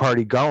keep the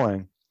party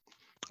going,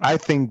 I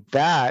think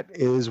that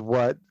is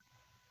what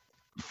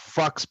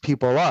fucks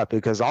people up,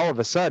 because all of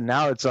a sudden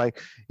now it's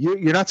like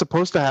you're not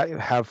supposed to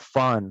have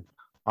fun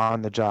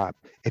on the job.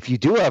 If you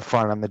do have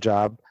fun on the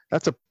job,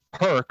 that's a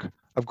perk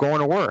of going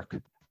to work.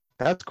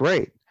 That's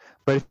great.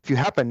 But if you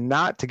happen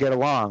not to get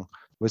along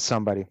with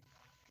somebody,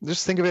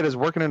 just think of it as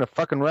working in a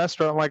fucking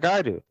restaurant like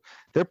I do.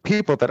 There are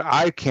people that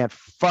I can't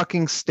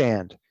fucking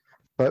stand,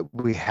 but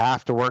we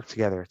have to work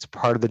together. It's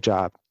part of the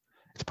job.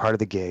 It's part of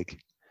the gig.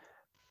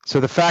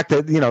 So the fact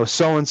that,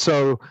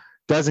 so-and-so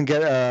doesn't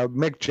get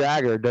Mick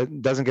Jagger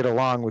doesn't get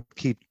along with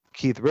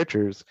Keith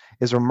Richards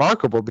is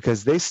remarkable,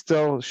 because they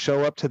still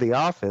show up to the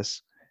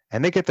office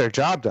and they get their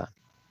job done.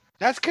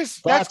 That's because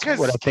That's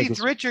what I think Keith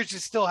is- Richards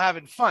is still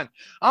having fun.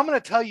 I'm going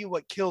to tell you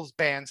what kills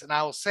bands, and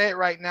I will say it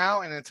right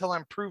now. And until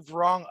I'm proved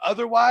wrong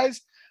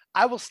otherwise,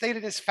 I will state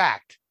it as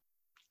fact.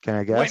 Can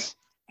I guess?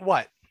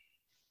 What?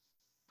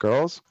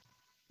 Girls?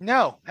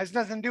 No, has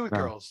nothing to do with No.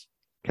 girls.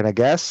 Can I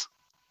guess?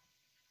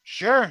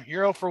 Sure,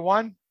 you're 0 for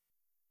 1.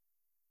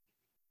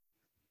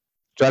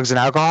 Drugs and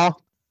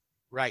alcohol?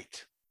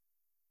 Right.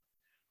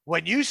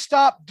 When you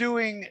stop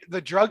doing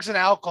the drugs and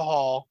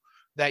alcohol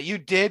that you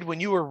did when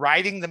you were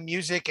writing the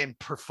music and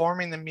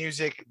performing the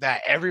music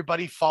that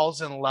everybody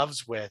falls in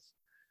loves with,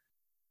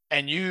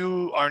 and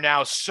you are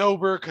now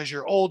sober because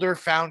you're older,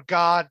 found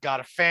God, got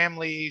a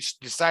family,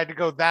 decide to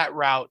go that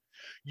route,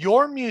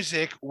 your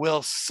music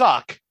will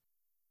suck.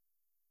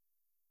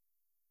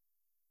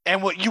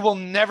 And what you will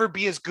never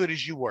be as good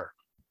as you were.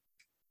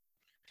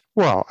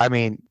 Well, I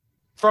mean,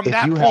 From if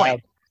that you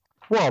point.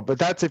 well, but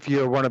that's if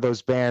you're one of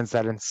those bands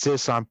that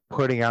insists on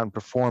putting out and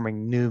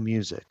performing new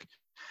music.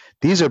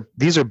 These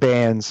are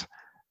bands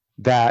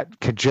that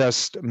could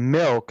just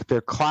milk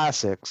their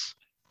classics.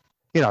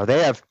 You know,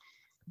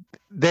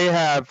 they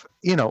have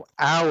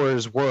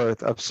hours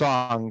worth of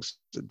songs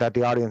that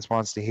the audience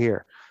wants to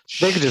hear.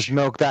 They could just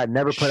milk that and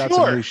never put out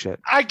some new shit.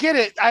 I get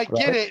it. I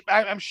get Right? it.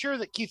 I'm sure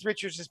that Keith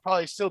Richards is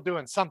probably still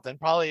doing something.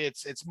 Probably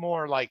it's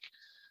more like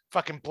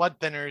fucking blood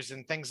thinners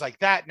and things like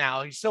that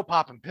now. He's still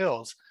popping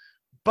pills.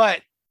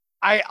 But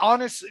I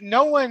honestly,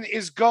 no one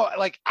is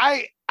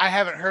I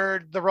haven't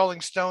heard the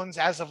Rolling Stones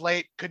as of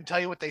late. Couldn't tell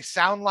you what they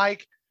sound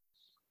like.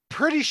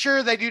 Pretty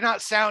sure they do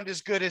not sound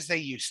as good as they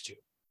used to.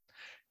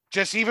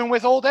 Just even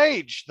with old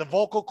age, the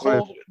vocal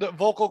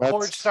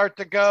cords start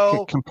to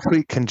go.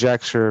 Complete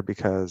conjecture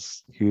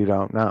because you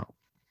don't know.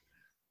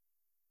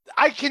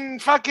 I can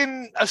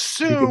fucking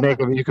assume.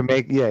 You can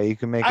make a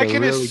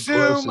really assume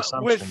gross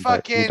assumption, with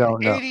but you fucking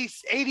don't know.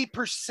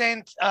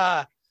 80%.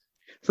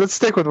 So let's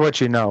stick with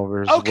what you know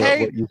versus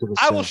Okay, what you can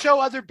I will assume. show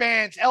other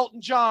bands.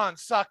 Elton John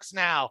sucks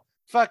now.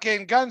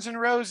 Fucking Guns N'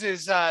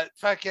 Roses,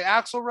 fucking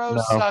Axl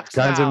Rose sucks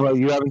now.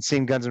 You haven't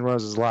seen Guns N'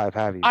 Roses live,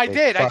 have you? I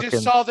did. I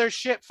just saw their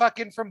shit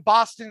fucking from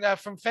Boston,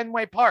 from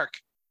Fenway Park.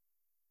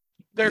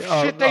 Their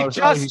shit they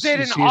just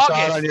did in August. You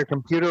saw it on your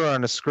computer or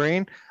on a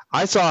screen?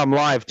 I saw them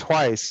live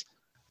twice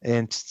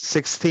in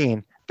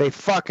 2016. They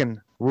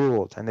fucking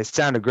ruled, and they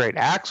sounded great.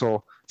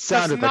 Axl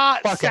sounded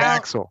like fucking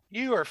Axl.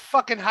 You are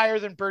fucking higher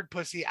than bird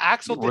pussy.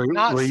 Axl did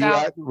not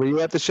sound. Were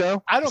you at the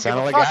show? I don't give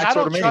a fuck. I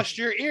don't trust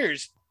your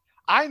ears.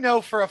 I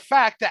know for a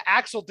fact that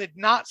Axl did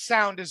not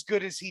sound as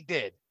good as he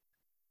did.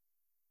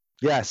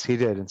 Yes, he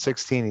did. In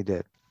 2016, he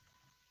did.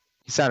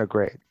 He sounded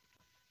great.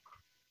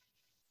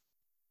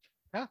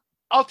 Yeah,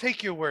 I'll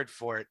take your word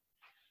for it.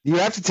 You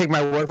have to take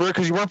my word for it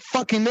because you weren't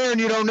fucking there and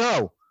you don't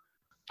know.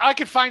 I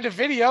could find a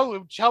video. It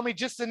would tell me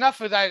just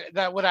enough of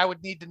that what I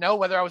would need to know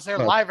whether I was there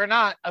live or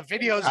not. A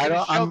video is going to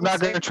show I'm not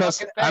going to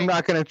trust. I'm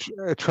not going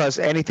to trust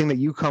anything that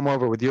you come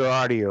over with your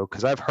audio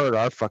because I've heard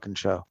our fucking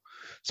show.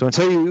 So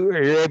until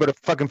you're able to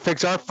fucking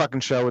fix our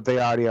fucking show with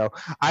the audio,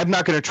 I'm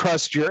not going to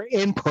trust your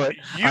input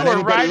on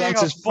anybody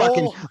else's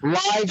fucking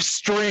live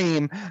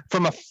stream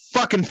from a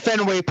fucking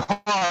Fenway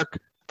Park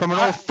from an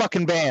old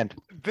fucking band.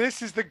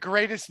 This is the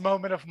greatest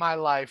moment of my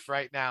life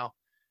right now,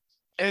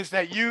 is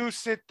that you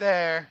sit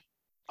there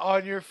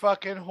on your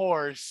fucking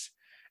horse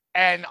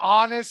and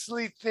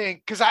honestly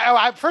think, because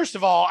I first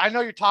of all, I know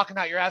you're talking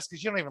out your ass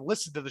because you don't even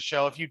listen to the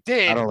show. If you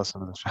did, I don't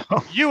listen to the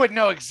show. You would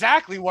know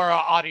exactly where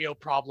our audio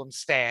problems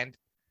stand.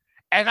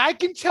 And I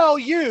can tell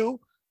you,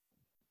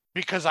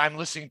 because I'm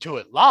listening to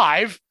it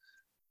live,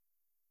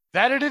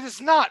 that it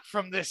is not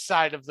from this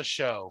side of the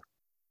show.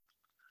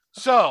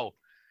 So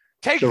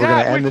take we're that gonna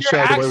with end the your show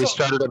Axl. the way we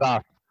started it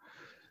off.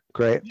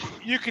 Great.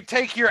 You could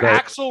take your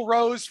Axl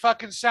Rose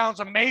fucking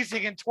sounds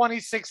amazing in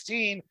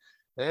 2016,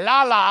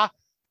 la,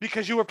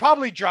 because you were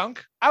probably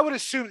drunk. I would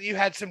assume that you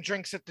had some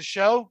drinks at the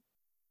show.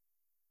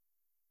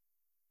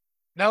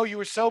 No, you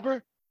were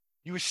sober?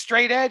 You were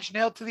straight edge,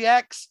 nailed to the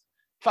X?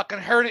 Fucking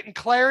heard it in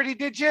clarity,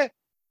 did you?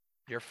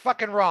 You're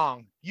fucking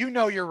wrong. You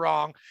know you're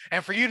wrong.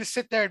 And for you to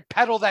sit there and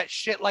peddle that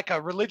shit like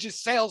a religious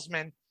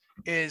salesman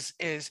is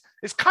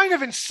kind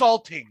of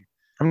insulting.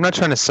 I'm not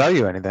trying to sell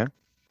you anything.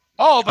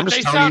 Oh, but I'm just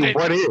they telling sounded you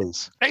what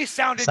is. They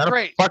sounded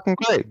great. Fucking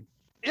great.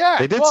 Yeah,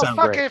 they did sound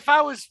fucking great. If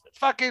I was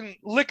fucking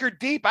liquor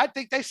deep, I'd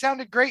think they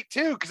sounded great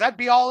too, because I'd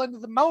be all into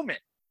the moment.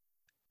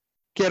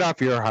 Get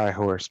off your high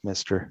horse,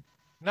 mister.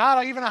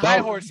 Not even a high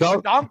horse, he's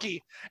a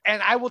donkey.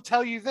 And I will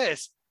tell you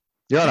this.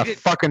 You're on a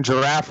fucking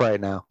giraffe right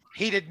now.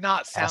 He did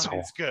not sound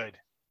as good.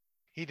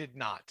 He did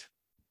not.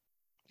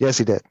 Yes,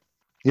 he did.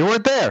 You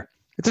weren't there.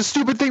 It's a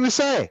stupid thing to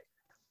say.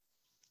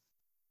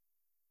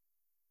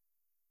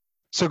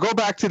 So go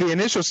back to the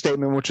initial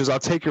statement, which is I'll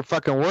take your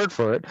fucking word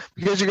for it,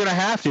 because you're going to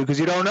have to, because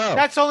you don't know.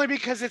 That's only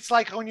because it's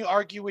like when you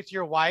argue with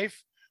your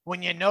wife,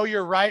 when you know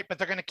you're right, but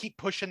they're going to keep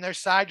pushing their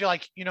side. You're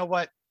like, you know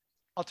what?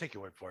 I'll take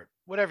your word for it.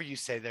 Whatever you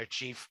say there,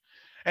 Chief.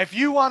 If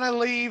you want to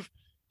leave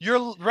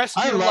your rest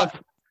of your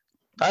life.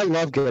 I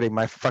love getting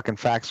my fucking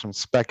facts from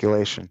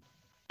speculation.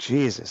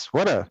 Jesus,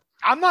 what a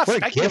I'm not What a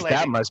gift that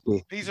speculating. must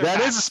be. These are That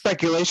is a facts.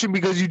 speculation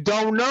because you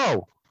don't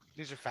know.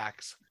 These are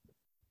facts.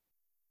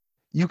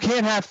 You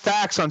can't have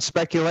facts on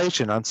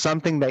speculation on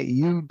something that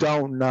you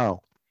don't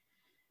know.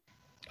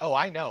 Oh,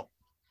 I know.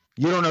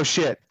 You don't know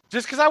shit.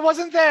 Just because I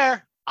wasn't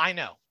there, I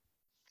know.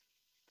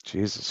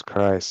 Jesus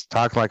Christ.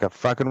 Talk like a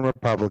fucking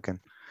Republican.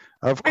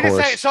 Of Wait a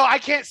second. course. So I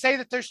can't say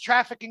that there's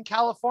traffic in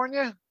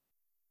California?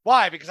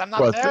 Why? Because I'm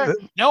not Well, there?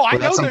 No, I know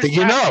that's there's something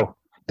you traffic. know.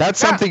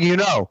 That's Yeah. something you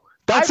know.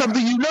 That's I've-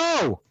 something you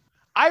know.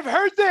 I've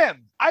heard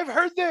them. I've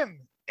heard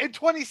them in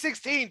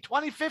 2016,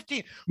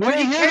 2015. When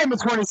you hear them in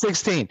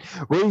 2016,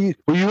 were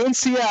you in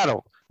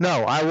Seattle?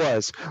 No, I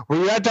was. Were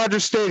you at Dodger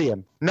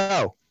Stadium?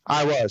 No,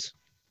 I was.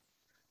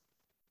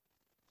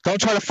 Don't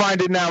try to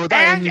find it now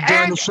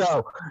during the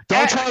show.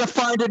 Don't try to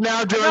find it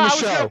now during the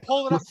show. I was going to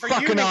pull it up for you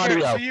fucking to hear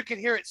it audio. so you can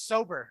hear it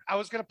sober. I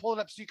was going to pull it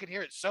up so you can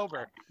hear it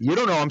sober. You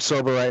don't know I'm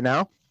sober right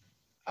now.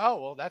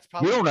 Oh, well, that's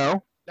probably You don't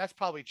know. That's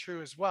probably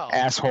true as well.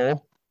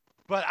 Asshole.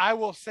 But I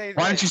will say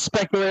Why don't you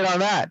speculate on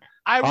that?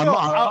 I will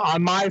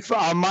on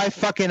my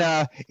fucking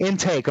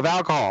intake of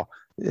alcohol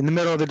in the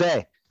middle of the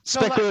day.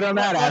 Speculate on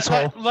that,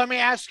 asshole. Let me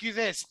ask you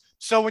this.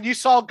 So when you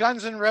saw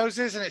Guns N'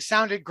 Roses and it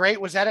sounded great,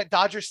 was that at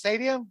Dodger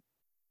Stadium?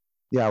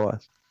 Yeah, I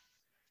was.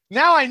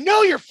 Now I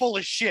know you're full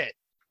of shit.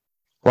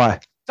 Why?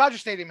 Dodger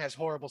Stadium has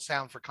horrible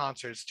sound for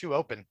concerts. Too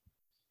open.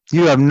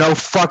 You have no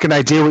fucking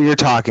idea what you're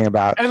talking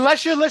about.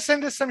 Unless you're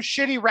listening to some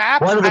shitty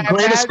rap. One of the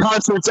greatest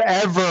concerts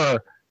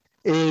ever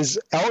is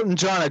Elton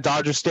John at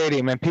Dodger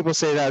Stadium, and people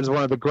say that is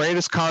one of the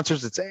greatest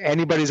concerts that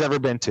anybody's ever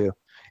been to.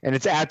 And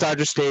it's at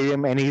Dodger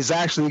Stadium, and he's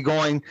actually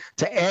going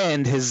to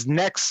end his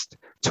next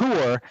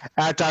tour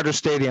at Dodger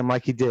Stadium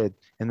like he did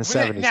in the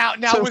 70s. Now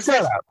so was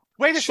this?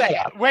 Wait a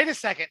second. Wait a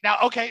second. Now,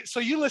 okay, so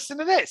you listen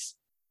to this.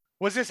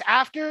 Was this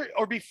after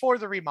or before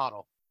the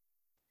remodel?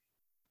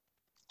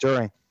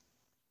 During.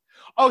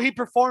 Oh, he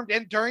performed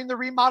during the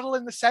remodel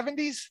in the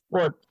 70s?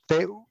 What,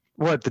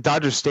 the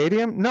Dodger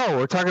Stadium? No,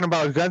 we're talking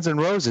about Guns N'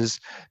 Roses.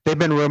 They've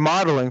been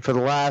remodeling for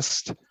the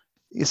last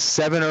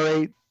 7 or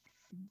 8.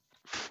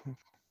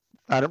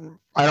 I don't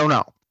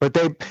know, but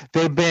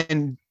they've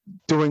been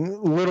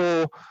doing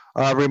little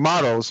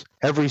remodels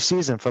every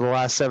season for the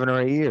last 7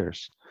 or 8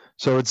 years.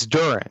 So it's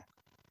during.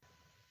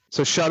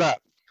 So shut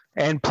up.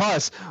 And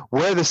plus,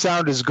 where the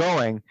sound is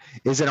going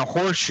is in a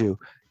horseshoe.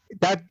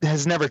 That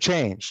has never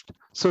changed.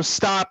 So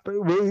stop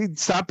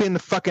being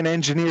the fucking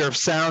engineer of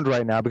sound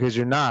right now, because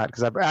you're not.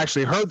 Because I've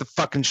actually heard the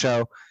fucking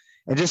show,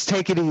 and just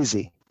take it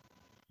easy.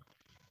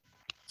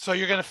 So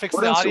you're gonna fix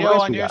the audio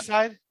on your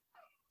side?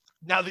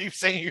 Now that you've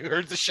saying you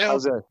heard the show.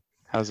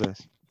 How's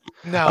this?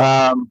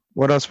 No.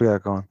 What else we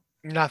got going?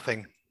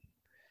 Nothing.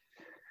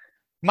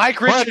 Mike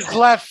Richards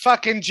left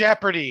fucking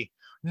Jeopardy.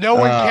 No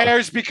one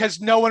cares because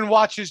no one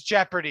watches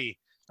Jeopardy.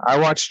 I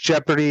watch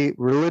Jeopardy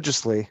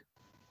religiously.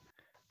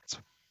 It's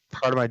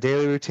part of my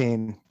daily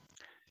routine.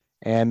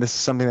 And this is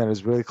something that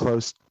is really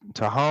close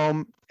to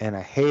home, and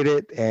I hate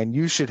it. And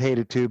you should hate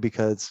it too,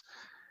 because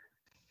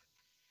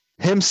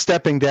him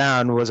stepping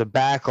down was a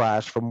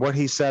backlash from what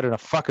he said in a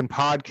fucking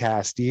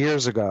podcast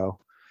years ago,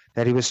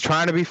 that he was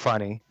trying to be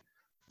funny.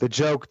 The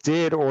joke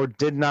did or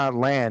did not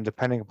land,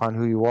 depending upon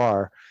who you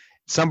are.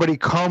 Somebody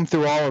combed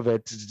through all of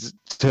it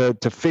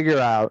to figure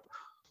out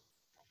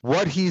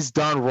what he's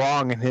done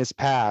wrong in his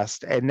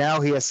past, and now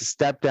he has to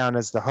step down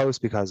as the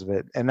host because of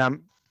it. And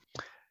I'm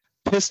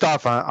pissed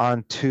off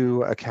on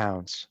 2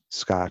 accounts,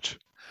 Scotch.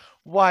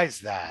 Why is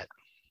that?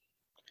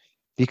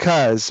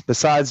 Because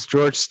besides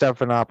George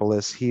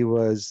Stephanopoulos, he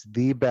was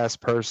the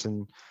best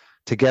person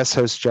to guest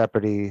host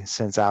Jeopardy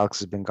since Alex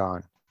has been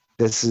gone.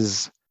 This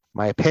is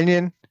my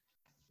opinion,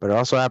 but it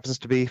also happens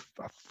to be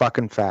a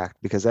fucking fact,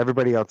 because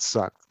everybody else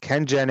sucked.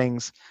 Ken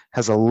Jennings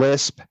has a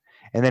lisp,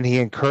 and then he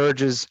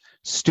encourages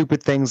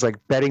stupid things like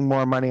betting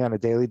more money on a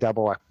daily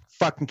double. I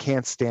fucking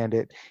can't stand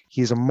it.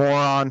 He's a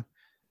moron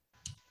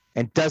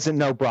and doesn't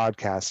know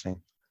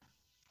broadcasting.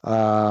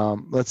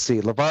 Let's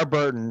see. LeVar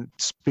Burton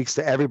speaks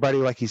to everybody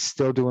like he's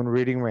still doing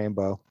Reading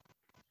Rainbow.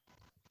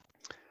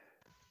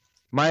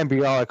 Mayim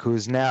Bialik, who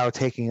is now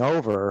taking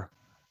over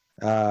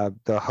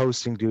the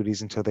hosting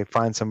duties until they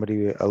find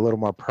somebody a little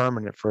more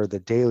permanent for the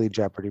daily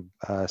Jeopardy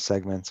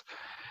segments,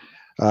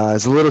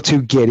 is a little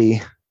too giddy,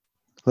 a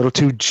little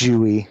too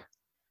Jewy.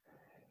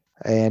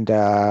 And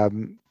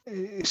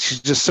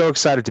she's just so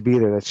excited to be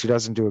there that she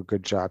doesn't do a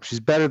good job. She's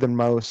better than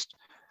most,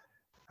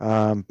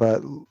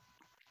 but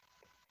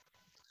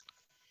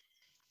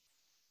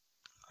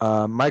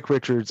Mike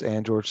Richards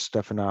and George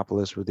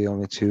Stephanopoulos were the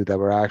only 2 that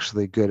were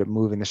actually good at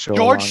moving the show.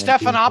 George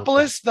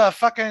Stephanopoulos, the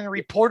fucking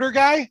reporter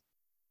guy?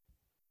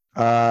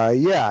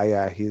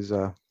 Yeah, he's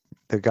the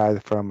guy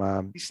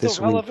from he's still This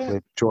relevant?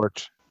 Week.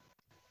 George.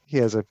 He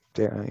has I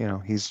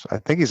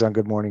think he's on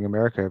Good Morning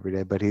America every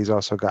day, but he's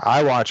also got.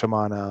 I watch him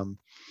on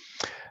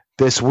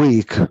This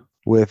Week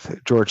with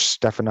George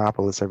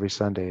Stephanopoulos every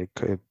Sunday.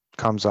 It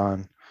comes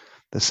on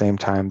the same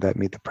time that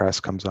Meet the Press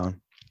comes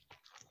on.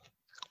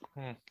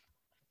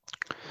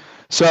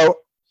 So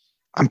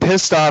I'm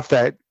pissed off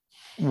that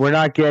we're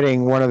not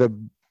getting one of the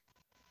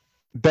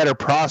better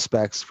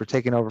prospects for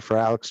taking over for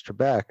Alex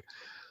Trebek.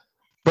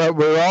 But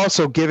we're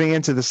also giving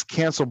into this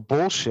cancel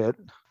bullshit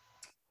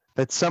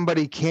that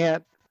somebody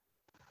can't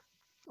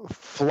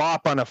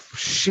flop on a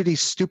shitty,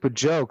 stupid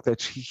joke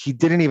that he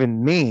didn't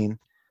even mean,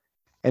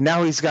 and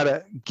now he's got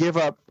to give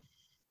up.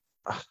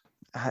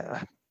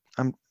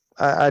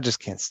 I just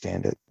can't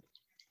stand it.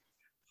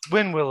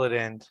 When will it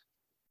end?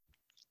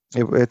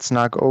 It's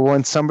not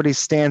when somebody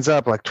stands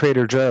up like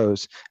Trader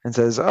Joe's and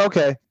says,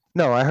 "Okay,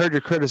 no, I heard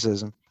your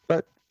criticism,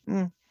 but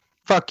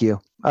fuck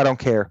you. I don't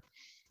care.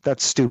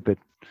 That's stupid.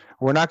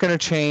 We're not going to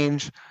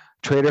change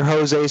Trader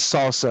Jose's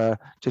salsa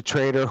to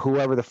Trader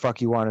whoever the fuck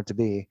you want it to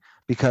be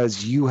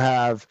because you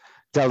have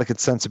delicate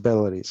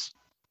sensibilities.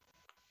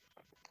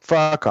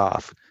 Fuck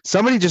off.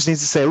 Somebody just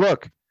needs to say,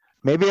 look,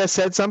 maybe I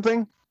said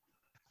something.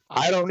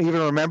 I don't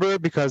even remember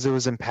it because it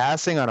was in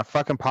passing on a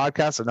fucking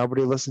podcast that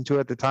nobody listened to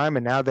at the time.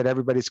 And now that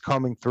everybody's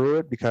combing through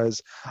it because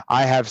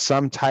I have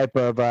some type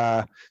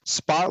of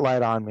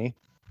spotlight on me,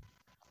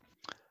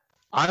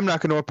 I'm not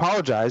going to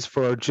apologize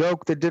for a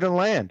joke that didn't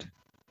land.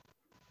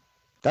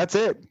 That's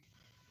it.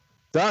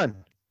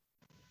 Done.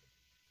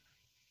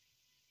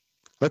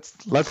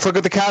 Let's look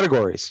at the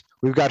categories.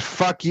 We've got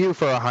fuck you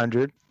for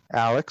 100,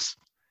 Alex.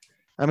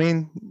 I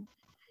mean,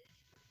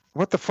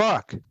 what the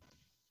fuck?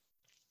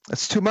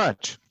 That's too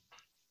much.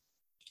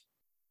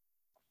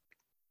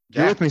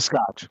 You're with me,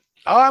 Scotch.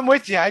 Oh, I'm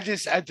with you. I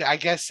guess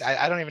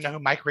I don't even know who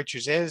Mike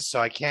Richards is, so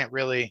I can't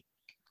really.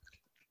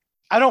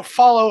 I don't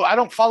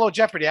follow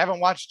Jeopardy. I haven't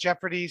watched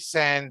Jeopardy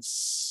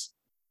since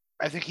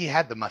I think he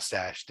had the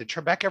mustache. Did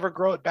Trebek ever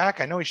grow it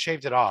back? I know he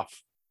shaved it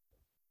off.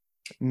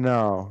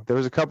 No, there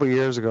was a couple of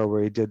years ago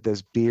where he did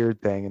this beard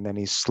thing, and then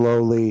he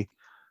slowly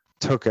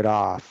took it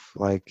off.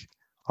 Like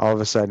all of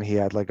a sudden, he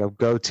had like a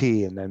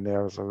goatee, and then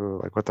there was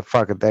like, what the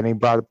fuck? And then he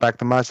brought back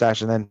the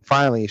mustache, and then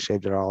finally he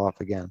shaved it all off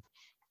again.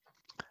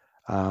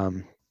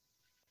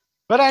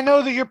 But I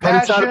know that you're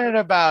passionate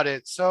about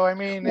it, so I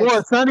mean,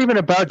 it's not even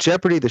about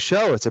Jeopardy, the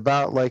show. It's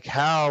about like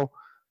how,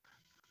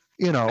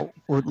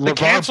 the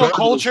cancel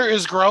culture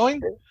is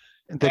growing.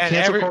 The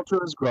cancel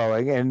culture is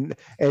growing, and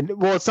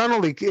well, it's not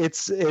only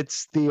it's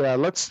the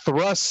let's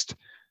thrust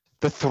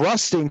the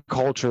thrusting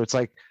culture. It's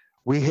like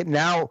we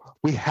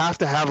have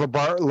to have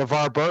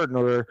LeVar Burton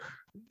or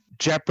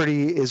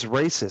Jeopardy is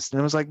racist, and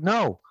it was like,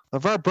 no,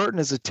 LeVar Burton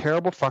is a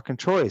terrible fucking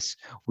choice.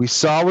 We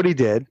saw what he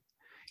did.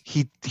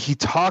 He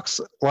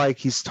talks like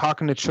he's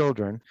talking to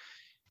children.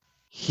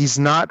 He's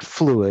not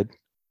fluid,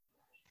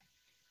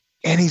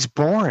 and he's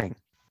boring,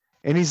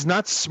 and he's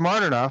not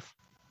smart enough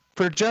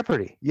for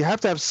Jeopardy. You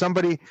have to have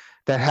somebody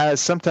that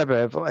has some type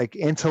of like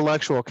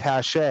intellectual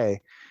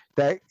cachet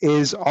that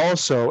is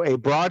also a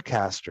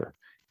broadcaster.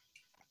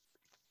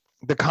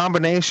 The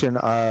combination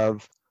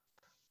of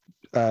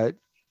that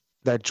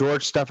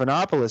George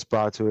Stephanopoulos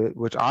brought to it,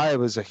 which I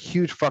was a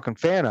huge fucking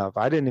fan of.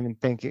 I didn't even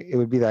think it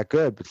would be that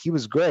good, but he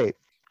was great.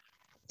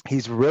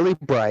 He's really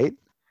bright,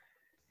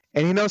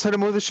 and he knows how to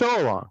move the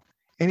show along.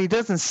 And he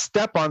doesn't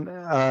step on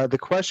the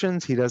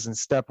questions. He doesn't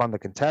step on the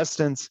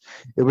contestants.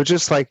 It was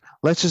just like,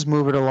 let's just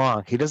move it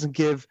along. He doesn't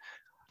he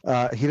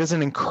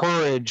doesn't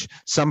encourage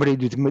somebody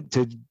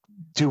to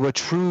do a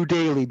true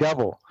daily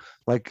double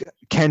like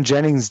Ken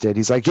Jennings did.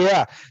 He's like,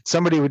 yeah,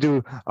 somebody would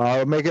do,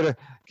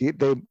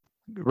 they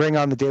ring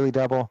on the daily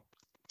double.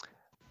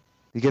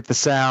 You get the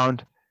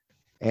sound.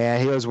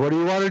 And he goes, what do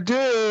you want to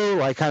do?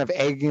 Like kind of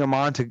egging them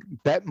on to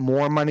bet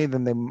more money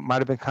than they might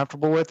have been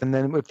comfortable with. And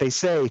then if they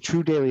say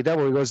true daily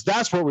double, he goes,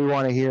 that's what we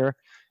want to hear.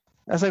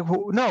 I was like,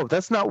 well, no,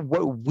 that's not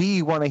what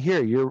we want to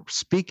hear. You're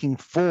speaking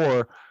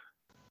for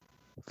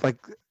like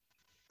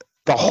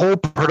the whole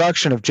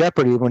production of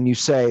Jeopardy when you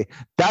say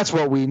that's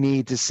what we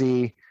need to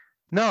see.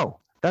 No,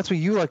 that's what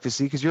you like to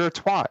see because you're a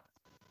twat.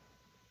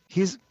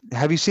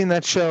 Have you seen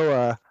that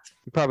show?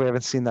 You probably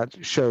haven't seen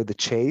that show, The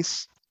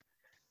Chase.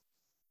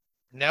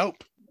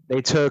 Nope.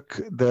 They took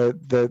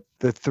the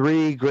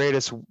three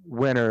greatest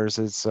winners.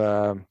 It's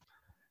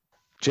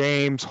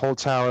James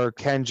Holzhauer,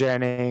 Ken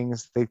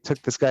Jennings. They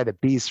took this guy, the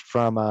Beast,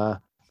 from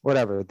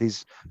whatever,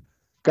 these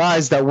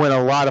guys that win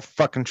a lot of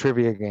fucking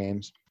trivia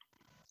games,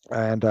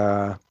 and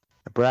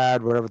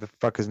Brad, whatever the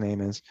fuck his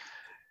name is,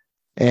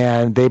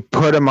 and they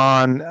put him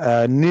on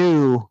a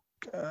new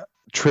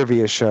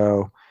trivia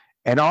show,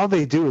 and all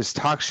they do is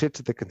talk shit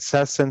to the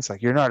contestants,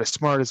 like you're not as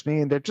smart as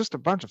me, and they're just a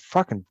bunch of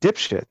fucking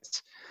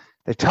dipshits.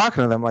 They're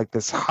talking to them like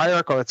this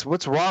hierarchical. It's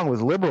what's wrong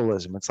with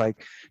liberalism. It's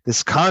like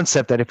this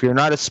concept that if you're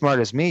not as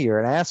smart as me, you're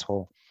an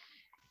asshole.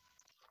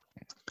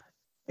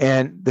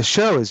 And the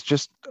show is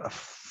just a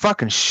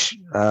fucking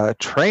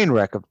train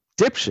wreck of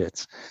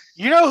dipshits.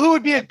 You know who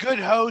would be a good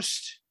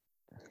host?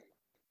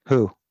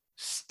 Who?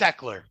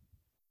 Steckler.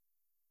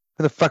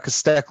 Who the fuck is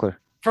Steckler?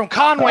 From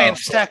Conway and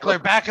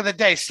Steckler back in the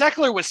day.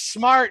 Steckler was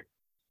smart.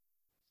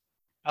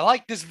 I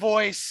liked his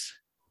voice.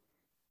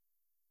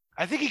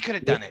 I think he could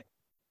have done it.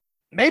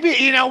 Maybe,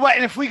 you know what?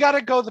 And if we got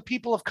to go the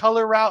people of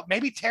color route,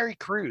 maybe Terry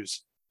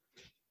Crews.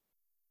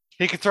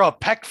 He could throw a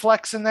pec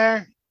flex in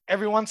there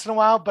every once in a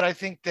while, but I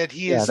think that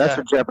he is. Yeah, that's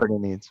what Jeopardy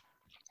needs.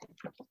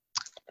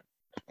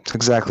 It's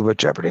exactly what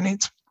Jeopardy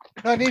needs.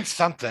 No, it needs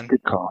something.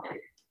 Good call.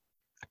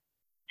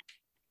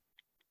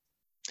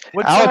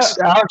 Alex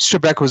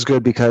Trebek was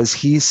good because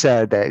he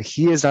said that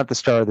he is not the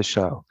star of the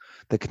show.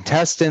 The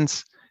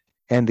contestants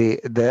and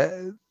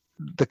the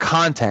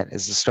content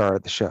is the star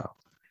of the show.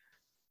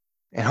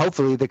 And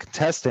hopefully the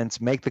contestants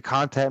make the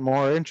content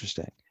more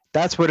interesting.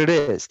 That's what it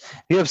is.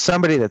 You have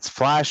somebody that's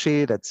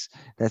flashy, that's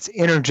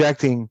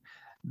interjecting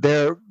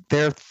their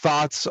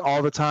thoughts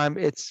all the time.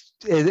 It's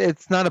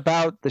not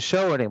about the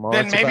show anymore.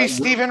 Then it's maybe about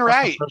Stephen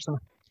Wright.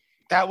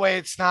 That way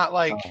it's not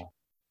like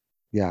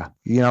yeah,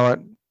 you know what?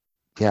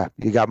 Yeah,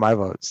 you got my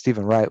vote.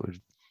 Stephen Wright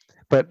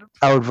but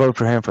I would vote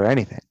for him for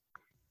anything.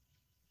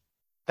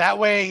 That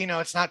way, you know,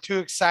 it's not too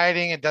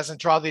exciting. It doesn't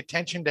draw the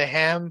attention to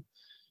him.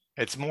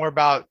 It's more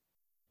about,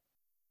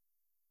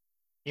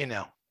 you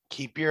know,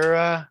 keep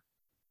the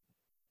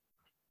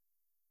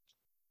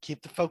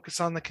focus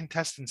on the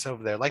contestants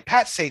over there, like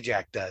Pat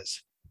Sajak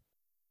does.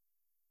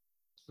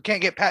 We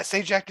can't get Pat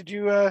Sajak to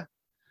do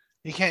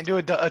you can't do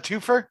a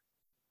twofer?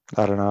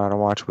 I don't know. I don't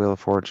watch Wheel of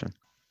Fortune.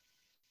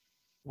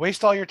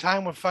 Waste all your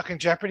time with fucking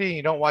Jeopardy and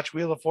you don't watch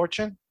Wheel of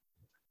Fortune?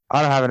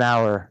 I don't have an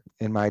hour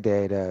in my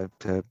day to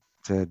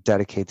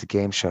dedicate to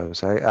game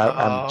shows.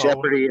 I'm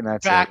Jeopardy, and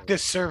that's back to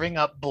serving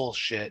up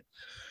bullshit.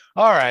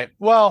 All right.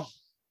 Well,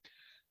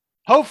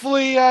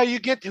 hopefully you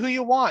get who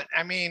you want.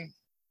 I mean,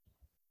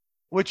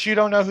 which you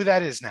don't know who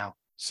that is now.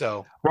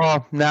 So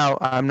well, now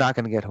I'm not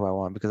going to get who I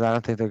want because I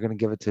don't think they're going to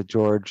give it to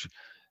George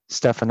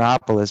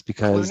Stephanopoulos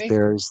because Clooney?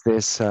 There's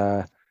this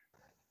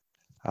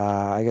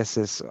I guess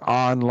this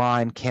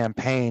online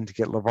campaign to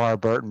get LeVar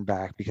Burton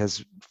back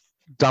because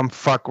dumb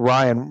fuck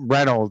Ryan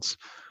Reynolds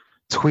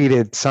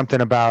tweeted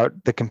something about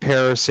the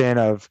comparison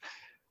of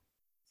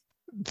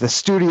the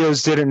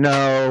studios didn't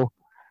know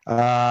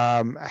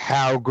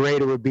how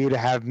great it would be to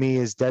have me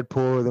as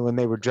Deadpool when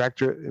they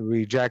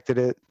rejected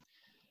it.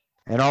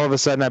 And all of a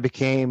sudden I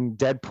became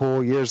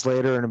Deadpool years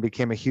later and it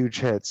became a huge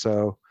hit.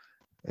 So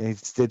he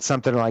did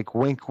something like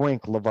wink,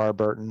 wink, LeVar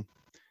Burton.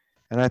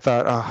 And I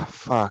thought, oh,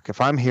 fuck, if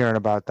I'm hearing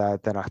about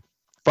that, then a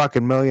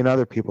fucking million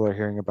other people are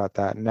hearing about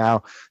that. And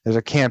now there's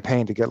a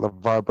campaign to get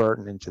LeVar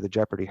Burton into the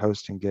Jeopardy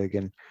hosting gig.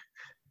 And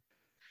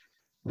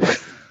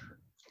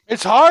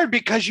it's hard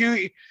because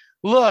you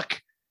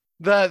look,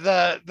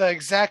 the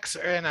execs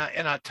are in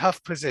a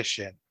tough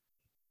position.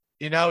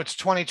 You know, it's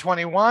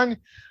 2021.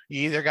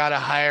 You either got to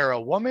hire a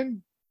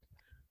woman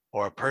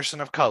or a person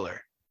of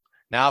color.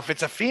 Now, if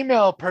it's a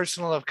female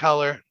person of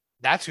color,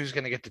 that's who's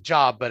going to get the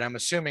job. But I'm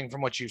assuming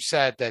from what you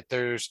said that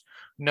there's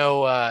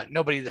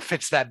nobody that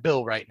fits that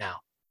bill right now.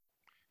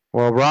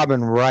 Well,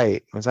 Robin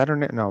Wright, was that her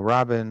name? No,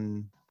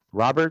 Robin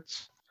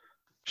Roberts.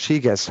 She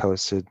guest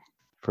hosted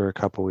for a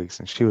couple weeks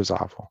and she was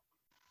awful.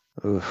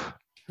 Oof.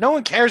 No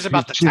one cares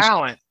about the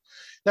talent.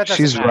 That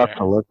doesn't she's matter. Rough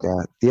to look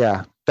at.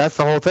 Yeah, that's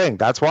the whole thing.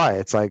 That's why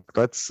it's like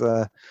let's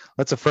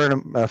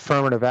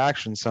affirmative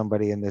action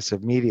somebody in this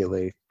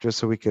immediately, just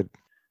so we could.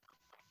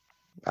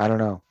 I don't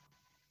know.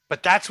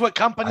 But that's what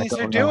companies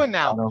are doing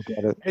now. I don't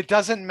get it. It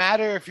doesn't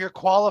matter if you're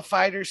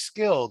qualified or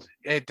skilled.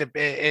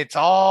 It's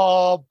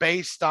all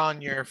based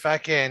on your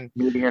fucking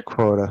meeting a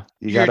quota.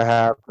 You got to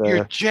have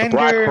your gender, the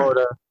black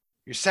quota,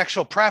 your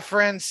sexual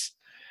preference,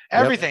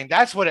 everything. Yep.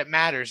 That's what it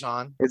matters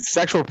on. Is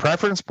sexual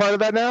preference part of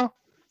that now?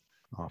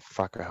 Oh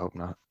fuck! I hope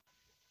not.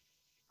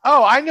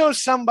 Oh, I know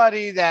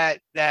somebody that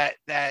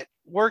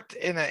worked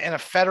in a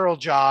federal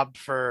job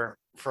for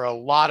a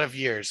lot of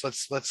years.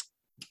 Let's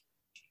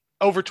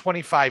over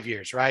 25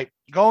 years, right?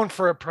 Going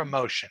for a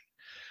promotion.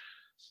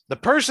 The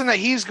person that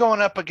he's going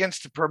up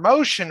against a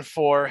promotion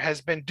for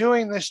has been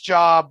doing this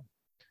job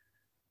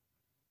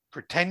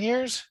for 10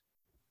 years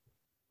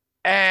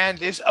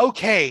and is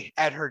okay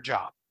at her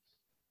job.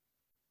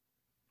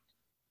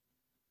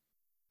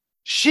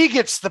 She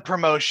gets the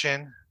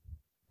promotion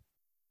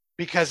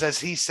because, as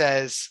he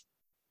says,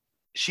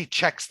 she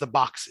checks the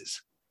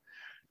boxes.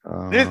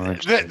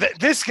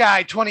 This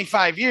guy,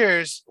 25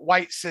 years,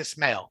 white cis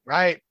male,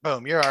 right?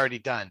 Boom, you're already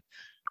done.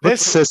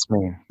 What's cis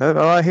mean?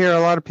 I hear a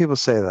lot of people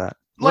say that.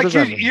 Like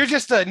you're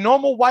just a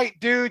normal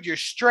white dude. You're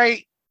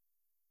straight.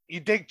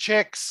 You dig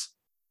chicks.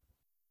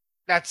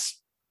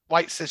 That's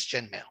white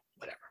cisgen male.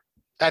 Whatever.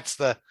 That's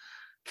the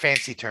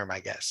fancy term, I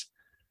guess.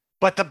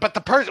 But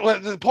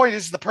the point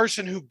is the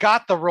person who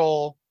got the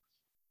role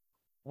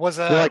was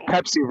like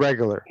Pepsi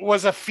regular.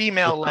 Was a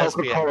female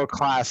lesbian. Coca-Cola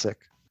Classic.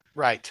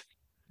 Right.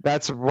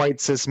 That's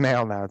white cis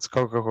male now. It's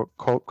Coca.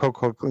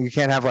 You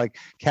can't have like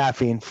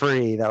caffeine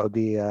free. That would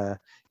be that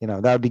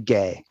would be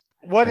gay.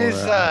 What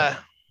is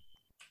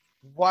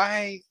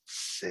white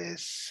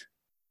cis?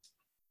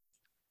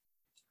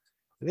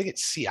 I think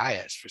it's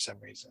CIS for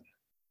some reason.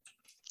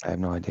 I have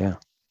no idea.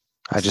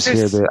 I just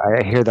hear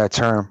that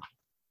term.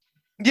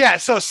 Yeah,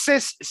 so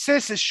cis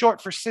is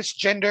short for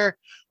cisgender,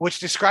 which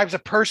describes a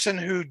person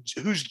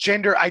whose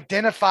gender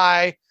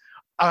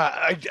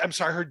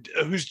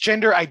whose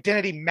gender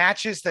identity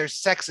matches their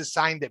sex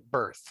assigned at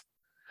birth.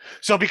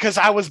 So because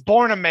I was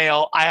born a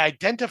male, I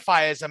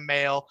identify as a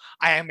male.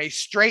 I am a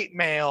straight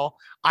male.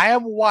 I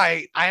am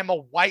white. I am a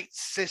white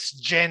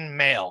cisgen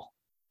male.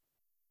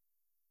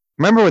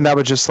 Remember when that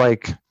was just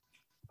like,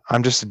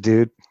 I'm just a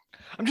dude?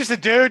 I'm just a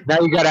dude. Now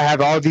you got to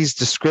have all these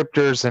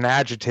descriptors and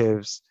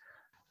adjectives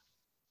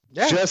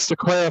Yeah. just to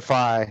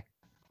clarify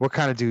what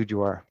kind of dude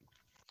you are.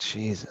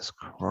 Jesus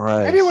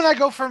Christ. Maybe when I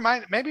go for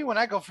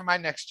my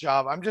next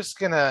job, I'm just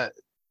gonna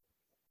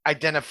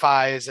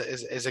identify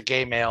as a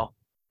gay male,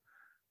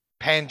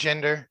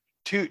 pangender,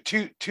 two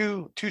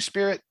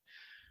spirit,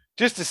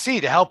 just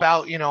to help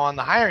out, on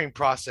the hiring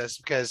process.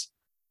 Because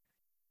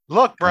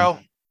look, bro,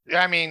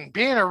 I mean,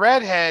 being a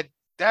redhead,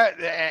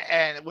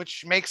 and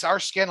which makes our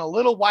skin a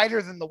little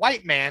whiter than the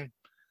white man,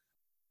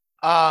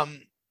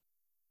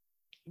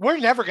 we're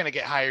never going to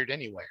get hired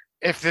anywhere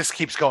if this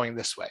keeps going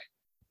this way.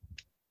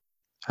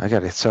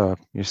 So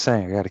you're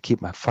saying I got to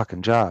keep my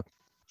fucking job.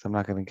 So I'm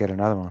not going to get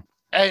another one.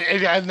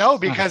 I know,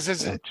 because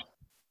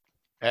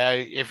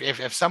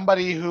if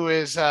somebody who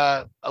is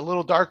a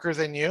little darker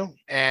than you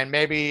and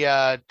maybe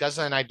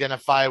doesn't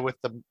identify with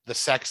the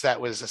sex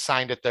that was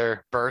assigned at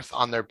their birth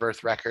on their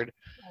birth record.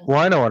 Well,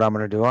 I know what I'm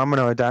going to do. I'm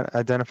going to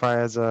identify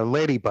as a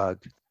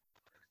ladybug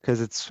because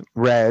it's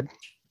red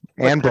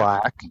and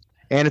black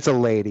and it's a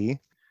lady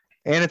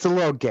and it's a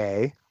little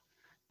gay,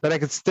 but I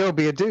could still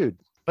be a dude.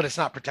 But it's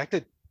not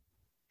protected.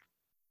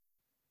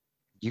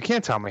 You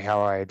can't tell me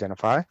how I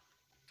identify.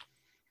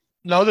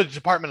 No, the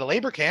Department of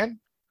Labor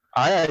can.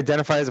 I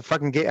identify as a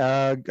fucking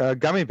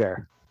gummy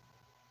bear.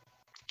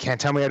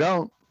 Can't tell me I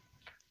don't.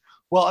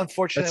 Well,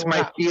 unfortunately, that's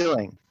my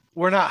feeling.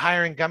 We're not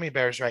hiring gummy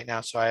bears right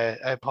now, so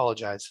I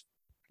apologize.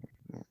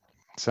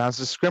 Sounds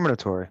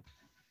discriminatory.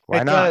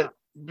 Why not?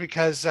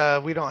 Because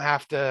we don't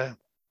have to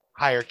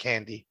hire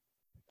candy.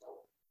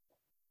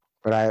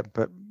 But I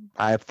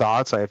have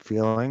thoughts. I have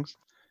feelings.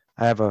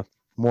 I have a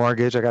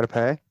mortgage I got to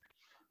pay.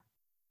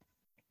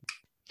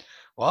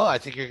 Well, I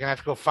think you're going to have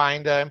to go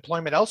find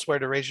employment elsewhere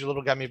to raise your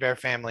little gummy bear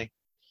family.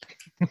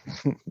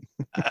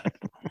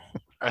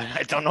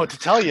 I don't know what to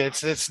tell you.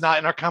 It's not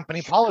in our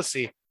company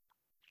policy.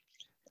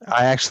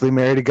 I actually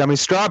married a gummy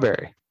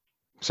strawberry.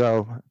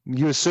 So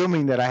you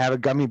assuming that I have a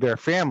gummy bear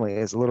family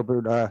is a little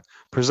bit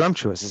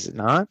presumptuous, is it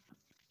not?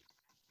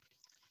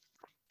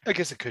 I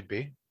guess it could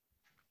be.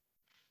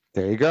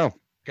 There you go.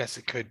 Guess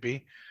it could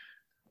be.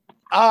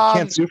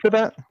 Can't sue for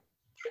that?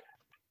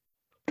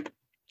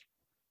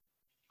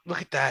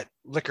 Look at that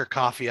liquor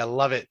coffee. I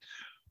love it.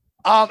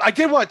 I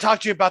did want to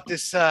talk to you about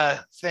this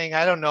thing.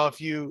 I don't know if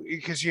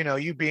because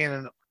you being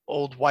an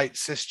old white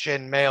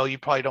cisgen male, you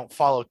probably don't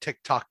follow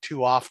TikTok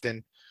too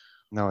often.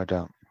 No, I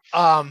don't.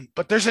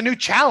 But there's a new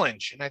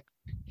challenge, and I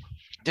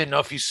didn't know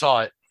if you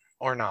saw it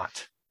or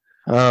not.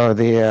 Oh,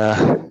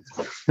 the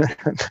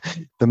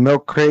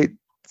milk crate.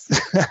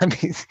 I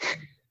mean,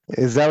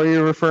 is that what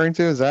you're referring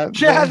to? Is that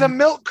the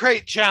milk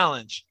crate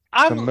challenge?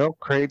 The milk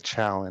crate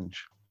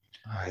challenge.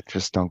 I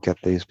just don't get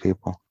these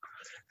people.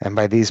 And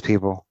by these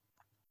people,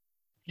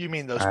 you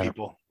mean those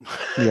people?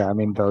 Yeah, I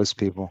mean those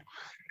people.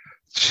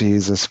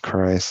 Jesus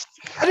Christ.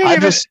 I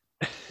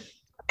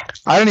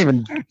don't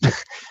even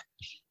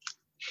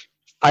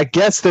I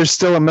guess there's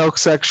still a milk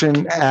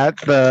section at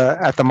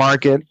the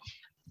market,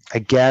 I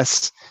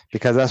guess,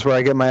 because that's where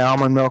I get my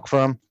almond milk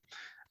from.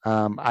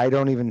 I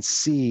don't even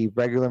see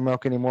regular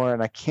milk anymore,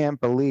 and I can't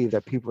believe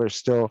that people are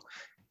still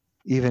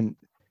even,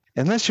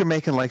 unless you're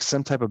making like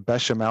some type of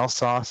bechamel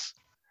sauce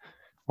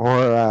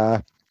or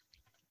a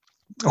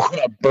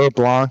beurre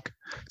blanc,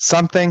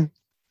 something.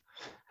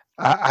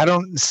 I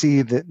don't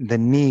see the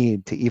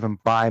need to even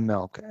buy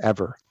milk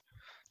ever.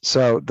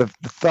 So the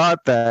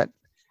thought that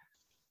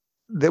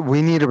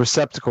we need a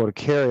receptacle to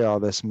carry all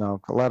this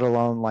milk, let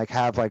alone like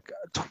have like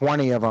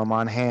 20 of them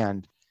on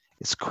hand,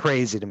 is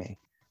crazy to me.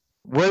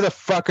 Where the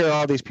fuck are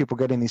all these people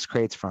getting these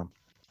crates from?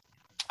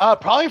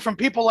 Probably from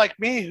people like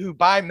me who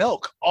buy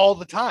milk all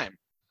the time.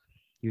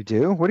 You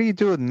do? What do you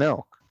do with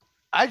milk?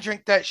 I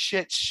drink that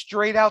shit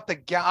straight out the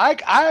gallon.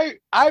 I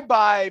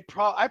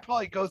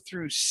probably go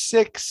through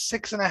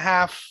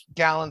 6.5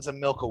 gallons of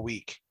milk a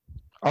week.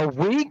 A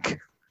week?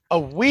 A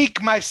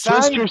week, my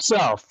son. Just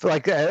yourself,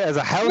 like as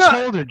a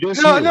household, or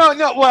just no, you?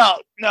 no. Well,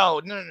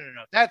 no.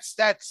 That's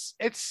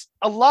it's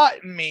a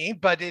lot me,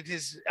 but it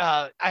is.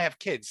 I have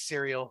kids,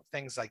 cereal,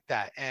 things like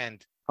that,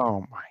 and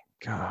oh my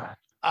god.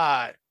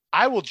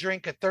 I will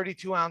drink a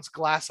 32-ounce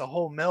glass of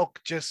whole milk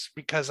just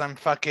because I'm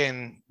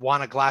fucking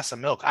want a glass of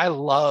milk. I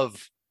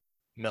love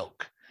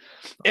milk.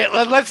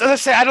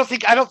 Let's say I don't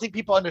think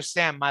people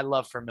understand my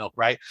love for milk,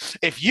 right?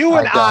 If you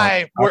and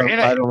I'm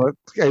gonna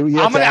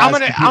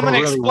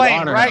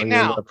explain right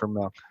now.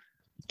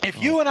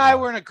 If you and I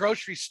were in a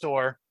grocery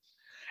store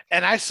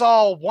and I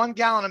saw 1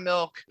 gallon of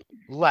milk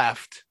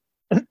left,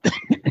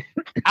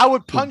 I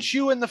would punch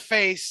you in the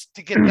face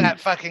to get that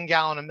fucking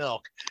gallon of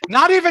milk.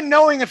 Not even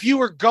knowing if you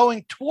were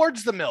going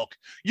towards the milk.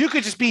 You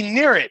could just be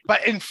near it,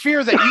 but in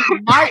fear that you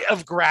might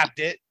have grabbed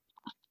it,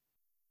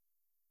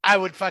 I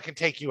would fucking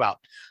take you out.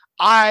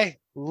 I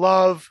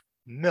love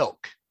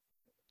milk.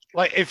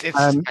 Like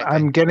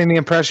I'm getting the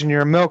impression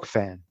you're a milk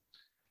fan.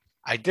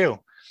 I do.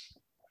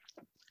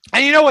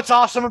 And you know what's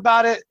awesome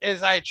about it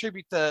is I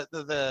attribute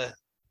the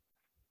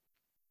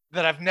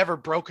that I've never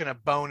broken a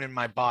bone in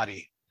my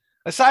body.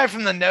 Aside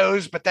from the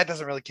nose, but that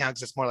doesn't really count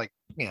because it's more like,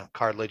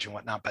 cartilage and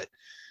whatnot. But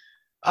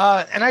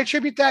And I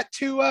attribute that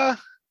to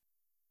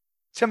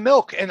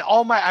milk and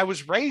I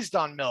was raised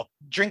on milk,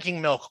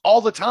 drinking milk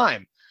all the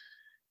time.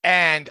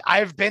 And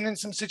I've been in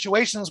some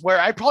situations where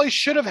I probably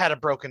should have had a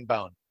broken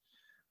bone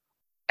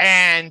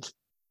and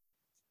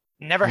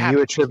never And happened.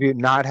 you attribute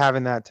not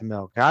having that to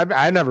milk.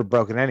 I've never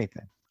broken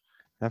anything.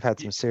 I've had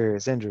some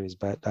serious injuries,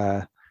 but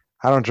I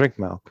don't drink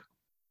milk.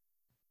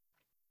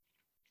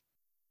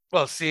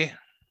 Well, see,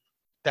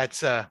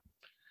 that's I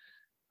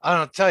don't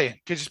know, tell you.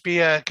 Could just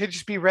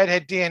be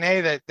redhead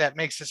DNA that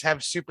makes us have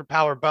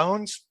superpower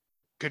bones.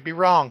 Could be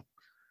wrong.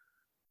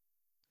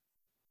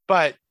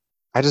 But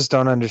I just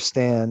don't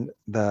understand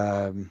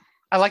the.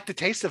 I like the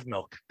taste of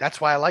milk.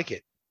 That's why I like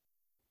it.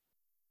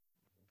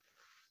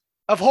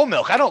 Of whole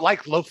milk. I don't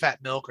like low fat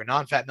milk or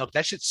non-fat milk.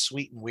 That shit's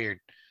sweet and weird.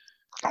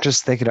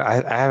 Just thinking, I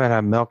haven't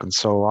had milk in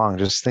so long.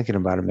 Just thinking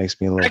about it makes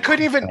me a little. I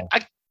couldn't even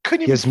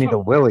Gives me the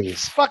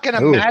willies. Fucking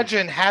Ooh.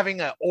 imagine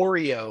having an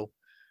Oreo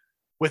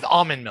with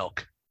almond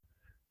milk.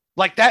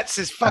 Like that's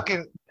his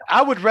fucking.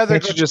 I would rather.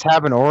 Can't you just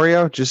have an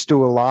Oreo? Just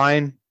do a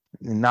line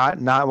and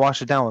not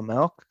wash it down with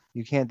milk?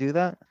 You can't do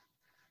that?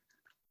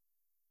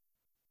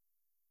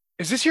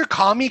 Is this your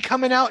commie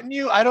coming out in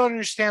you? I don't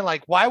understand.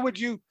 Like, why would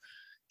you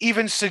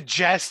even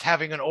suggest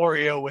having an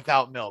Oreo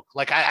without milk?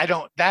 Like, I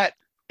don't. That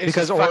is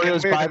because just fucking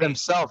Oreos weird by to me.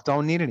 themselves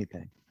don't need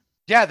anything.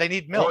 Yeah, they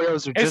need milk.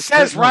 Oreos are It just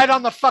says good right milk.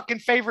 on the fucking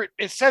favorite.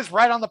 It says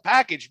right on the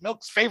package,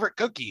 milk's favorite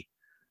cookie.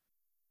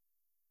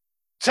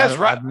 It says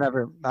right.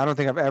 I don't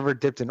think I've ever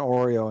dipped an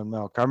Oreo in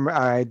milk.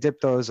 I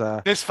dipped those.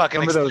 This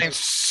fucking explains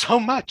so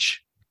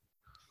much.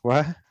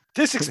 What?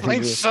 This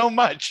explains so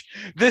much.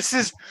 This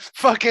is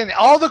fucking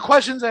all the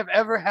questions I've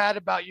ever had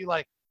about you.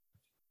 Like,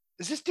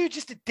 is this dude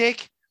just a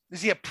dick?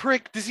 Is he a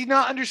prick? Does he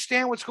not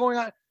understand what's going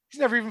on? He's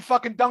never even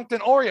fucking dunked an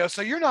Oreo,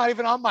 so you're not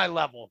even on my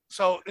level.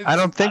 So I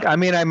don't think. I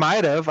mean, I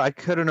might have. I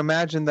couldn't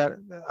imagine that.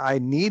 I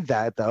need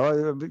that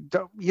though.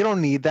 You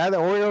don't need that. The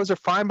Oreos are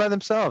fine by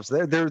themselves.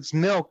 There's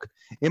milk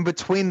in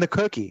between the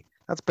cookie.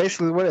 That's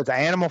basically what it is.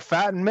 Animal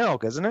fat and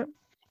milk, isn't it?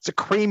 It's a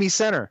creamy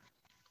center.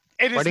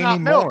 It is not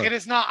milk. It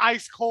is not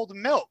ice cold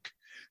milk.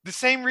 The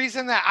same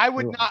reason that I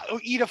would not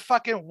eat a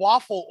fucking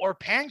waffle or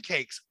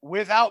pancakes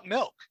without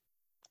milk.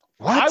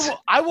 What?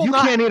 I will you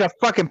not. You can't eat a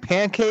fucking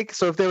pancake.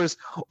 So if there was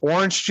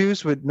orange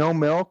juice with no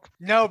milk,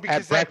 no,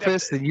 because at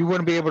breakfast, then you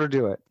wouldn't be able to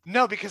do it.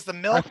 No, because the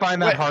milk. I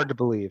find that hard to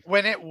believe.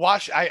 When it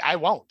I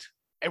won't.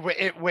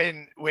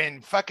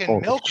 When fucking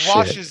Holy milk shit.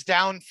 washes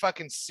down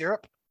fucking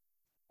syrup,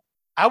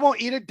 I won't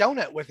eat a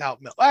donut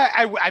without milk.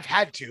 I've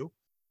had to.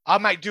 I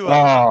might do it.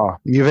 Oh,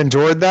 you've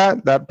enjoyed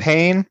that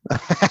pain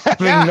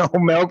having no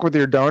milk with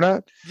your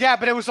donut? Yeah,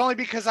 but it was only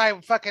because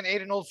I fucking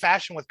ate an old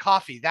fashioned with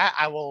coffee. That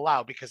I will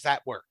allow because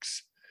that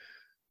works.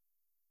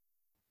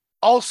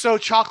 Also,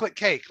 chocolate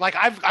cake. Like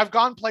I've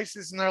gone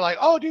places and they're like,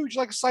 "Oh, dude, would you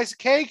like a slice of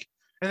cake?"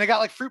 And they got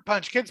like fruit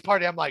punch kids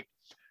party. I'm like,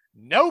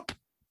 "Nope,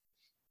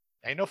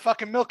 ain't no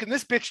fucking milk in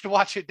this bitch to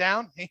wash it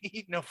down.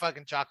 Ain't no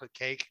fucking chocolate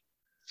cake."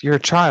 You're a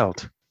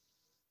child.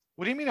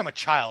 What do you mean I'm a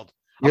child?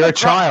 You're a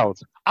child.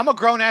 I'm a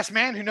grown ass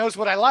man who knows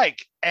what I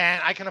like,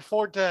 and I can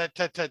afford to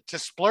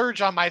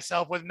splurge on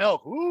myself with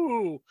milk.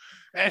 Ooh.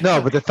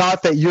 No, but the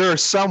thought that you're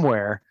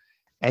somewhere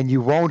and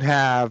you won't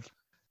have.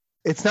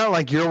 It's not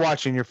like you're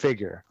watching your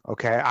figure,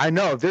 okay? I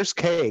know if there's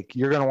cake,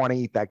 you're going to want to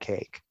eat that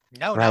cake.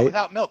 No, right? Not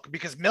without milk,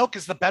 because milk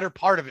is the better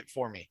part of it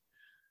for me.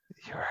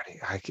 You're already,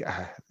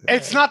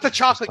 it's not the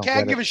chocolate cake.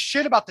 I give a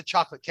shit about the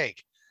chocolate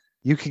cake.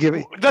 You could give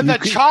it the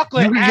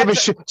chocolate. You give a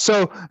shit.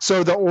 So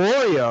the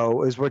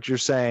Oreo is what you're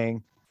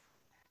saying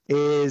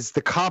is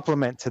the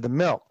complement to the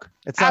milk.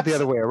 It's not the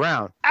other way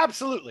around.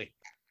 Absolutely.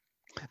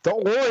 The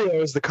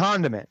Oreo is the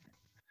condiment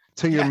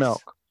to your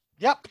milk.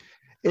 Yep.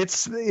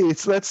 It's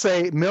let's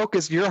say milk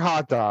is your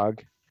hot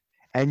dog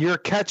and your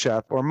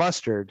ketchup or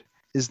mustard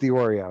is the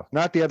Oreo,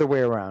 not the other way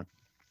around.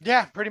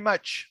 Yeah, pretty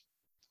much.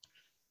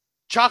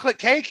 Chocolate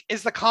cake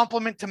is the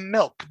complement to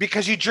milk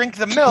because you drink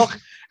the milk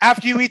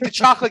after you eat the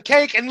chocolate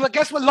cake. And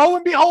guess what? Lo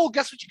and behold,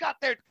 guess what you got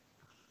there? You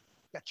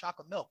got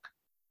chocolate milk.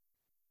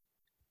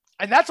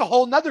 And that's a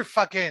whole nother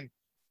fucking.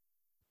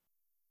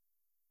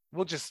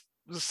 We'll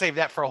save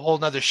that for a whole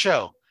nother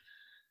show.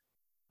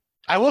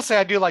 I will say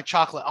I do like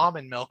chocolate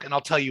almond milk, and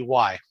I'll tell you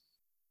why.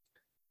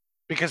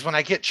 Because when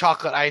I get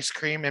chocolate ice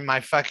cream in my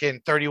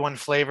fucking 31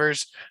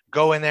 flavors,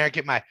 go in there,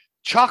 get my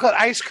chocolate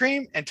ice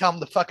cream, and tell them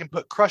to fucking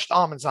put crushed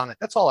almonds on it.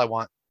 That's all I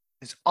want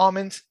is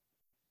almonds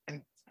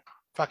and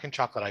fucking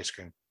chocolate ice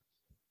cream.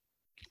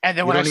 And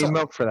then when I need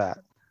milk for that.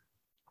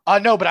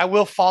 No, but I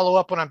will follow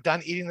up when I'm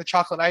done eating the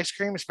chocolate ice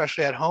cream,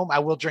 especially at home. I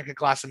will drink a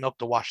glass of milk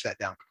to wash that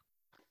down.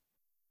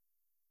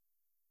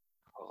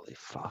 Holy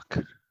fuck.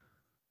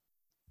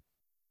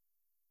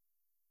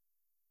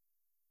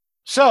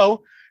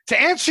 So,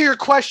 to answer your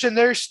question,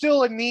 there's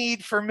still a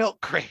need for milk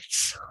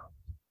crates.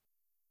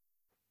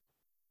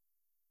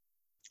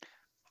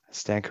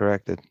 Stand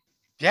corrected.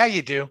 Yeah,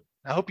 you do.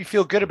 I hope you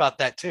feel good about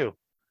that too.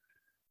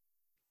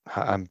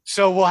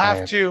 So we'll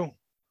have to.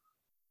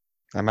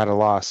 I'm at a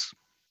loss.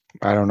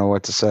 I don't know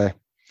what to say.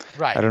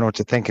 Right. I don't know what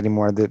to think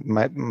anymore. That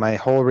my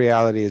whole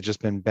reality has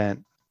just been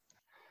bent.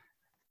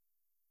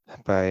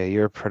 by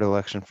your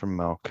predilection for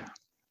milk.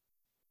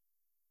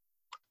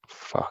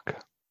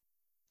 Fuck.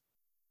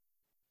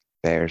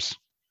 Bears.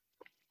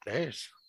 Bears.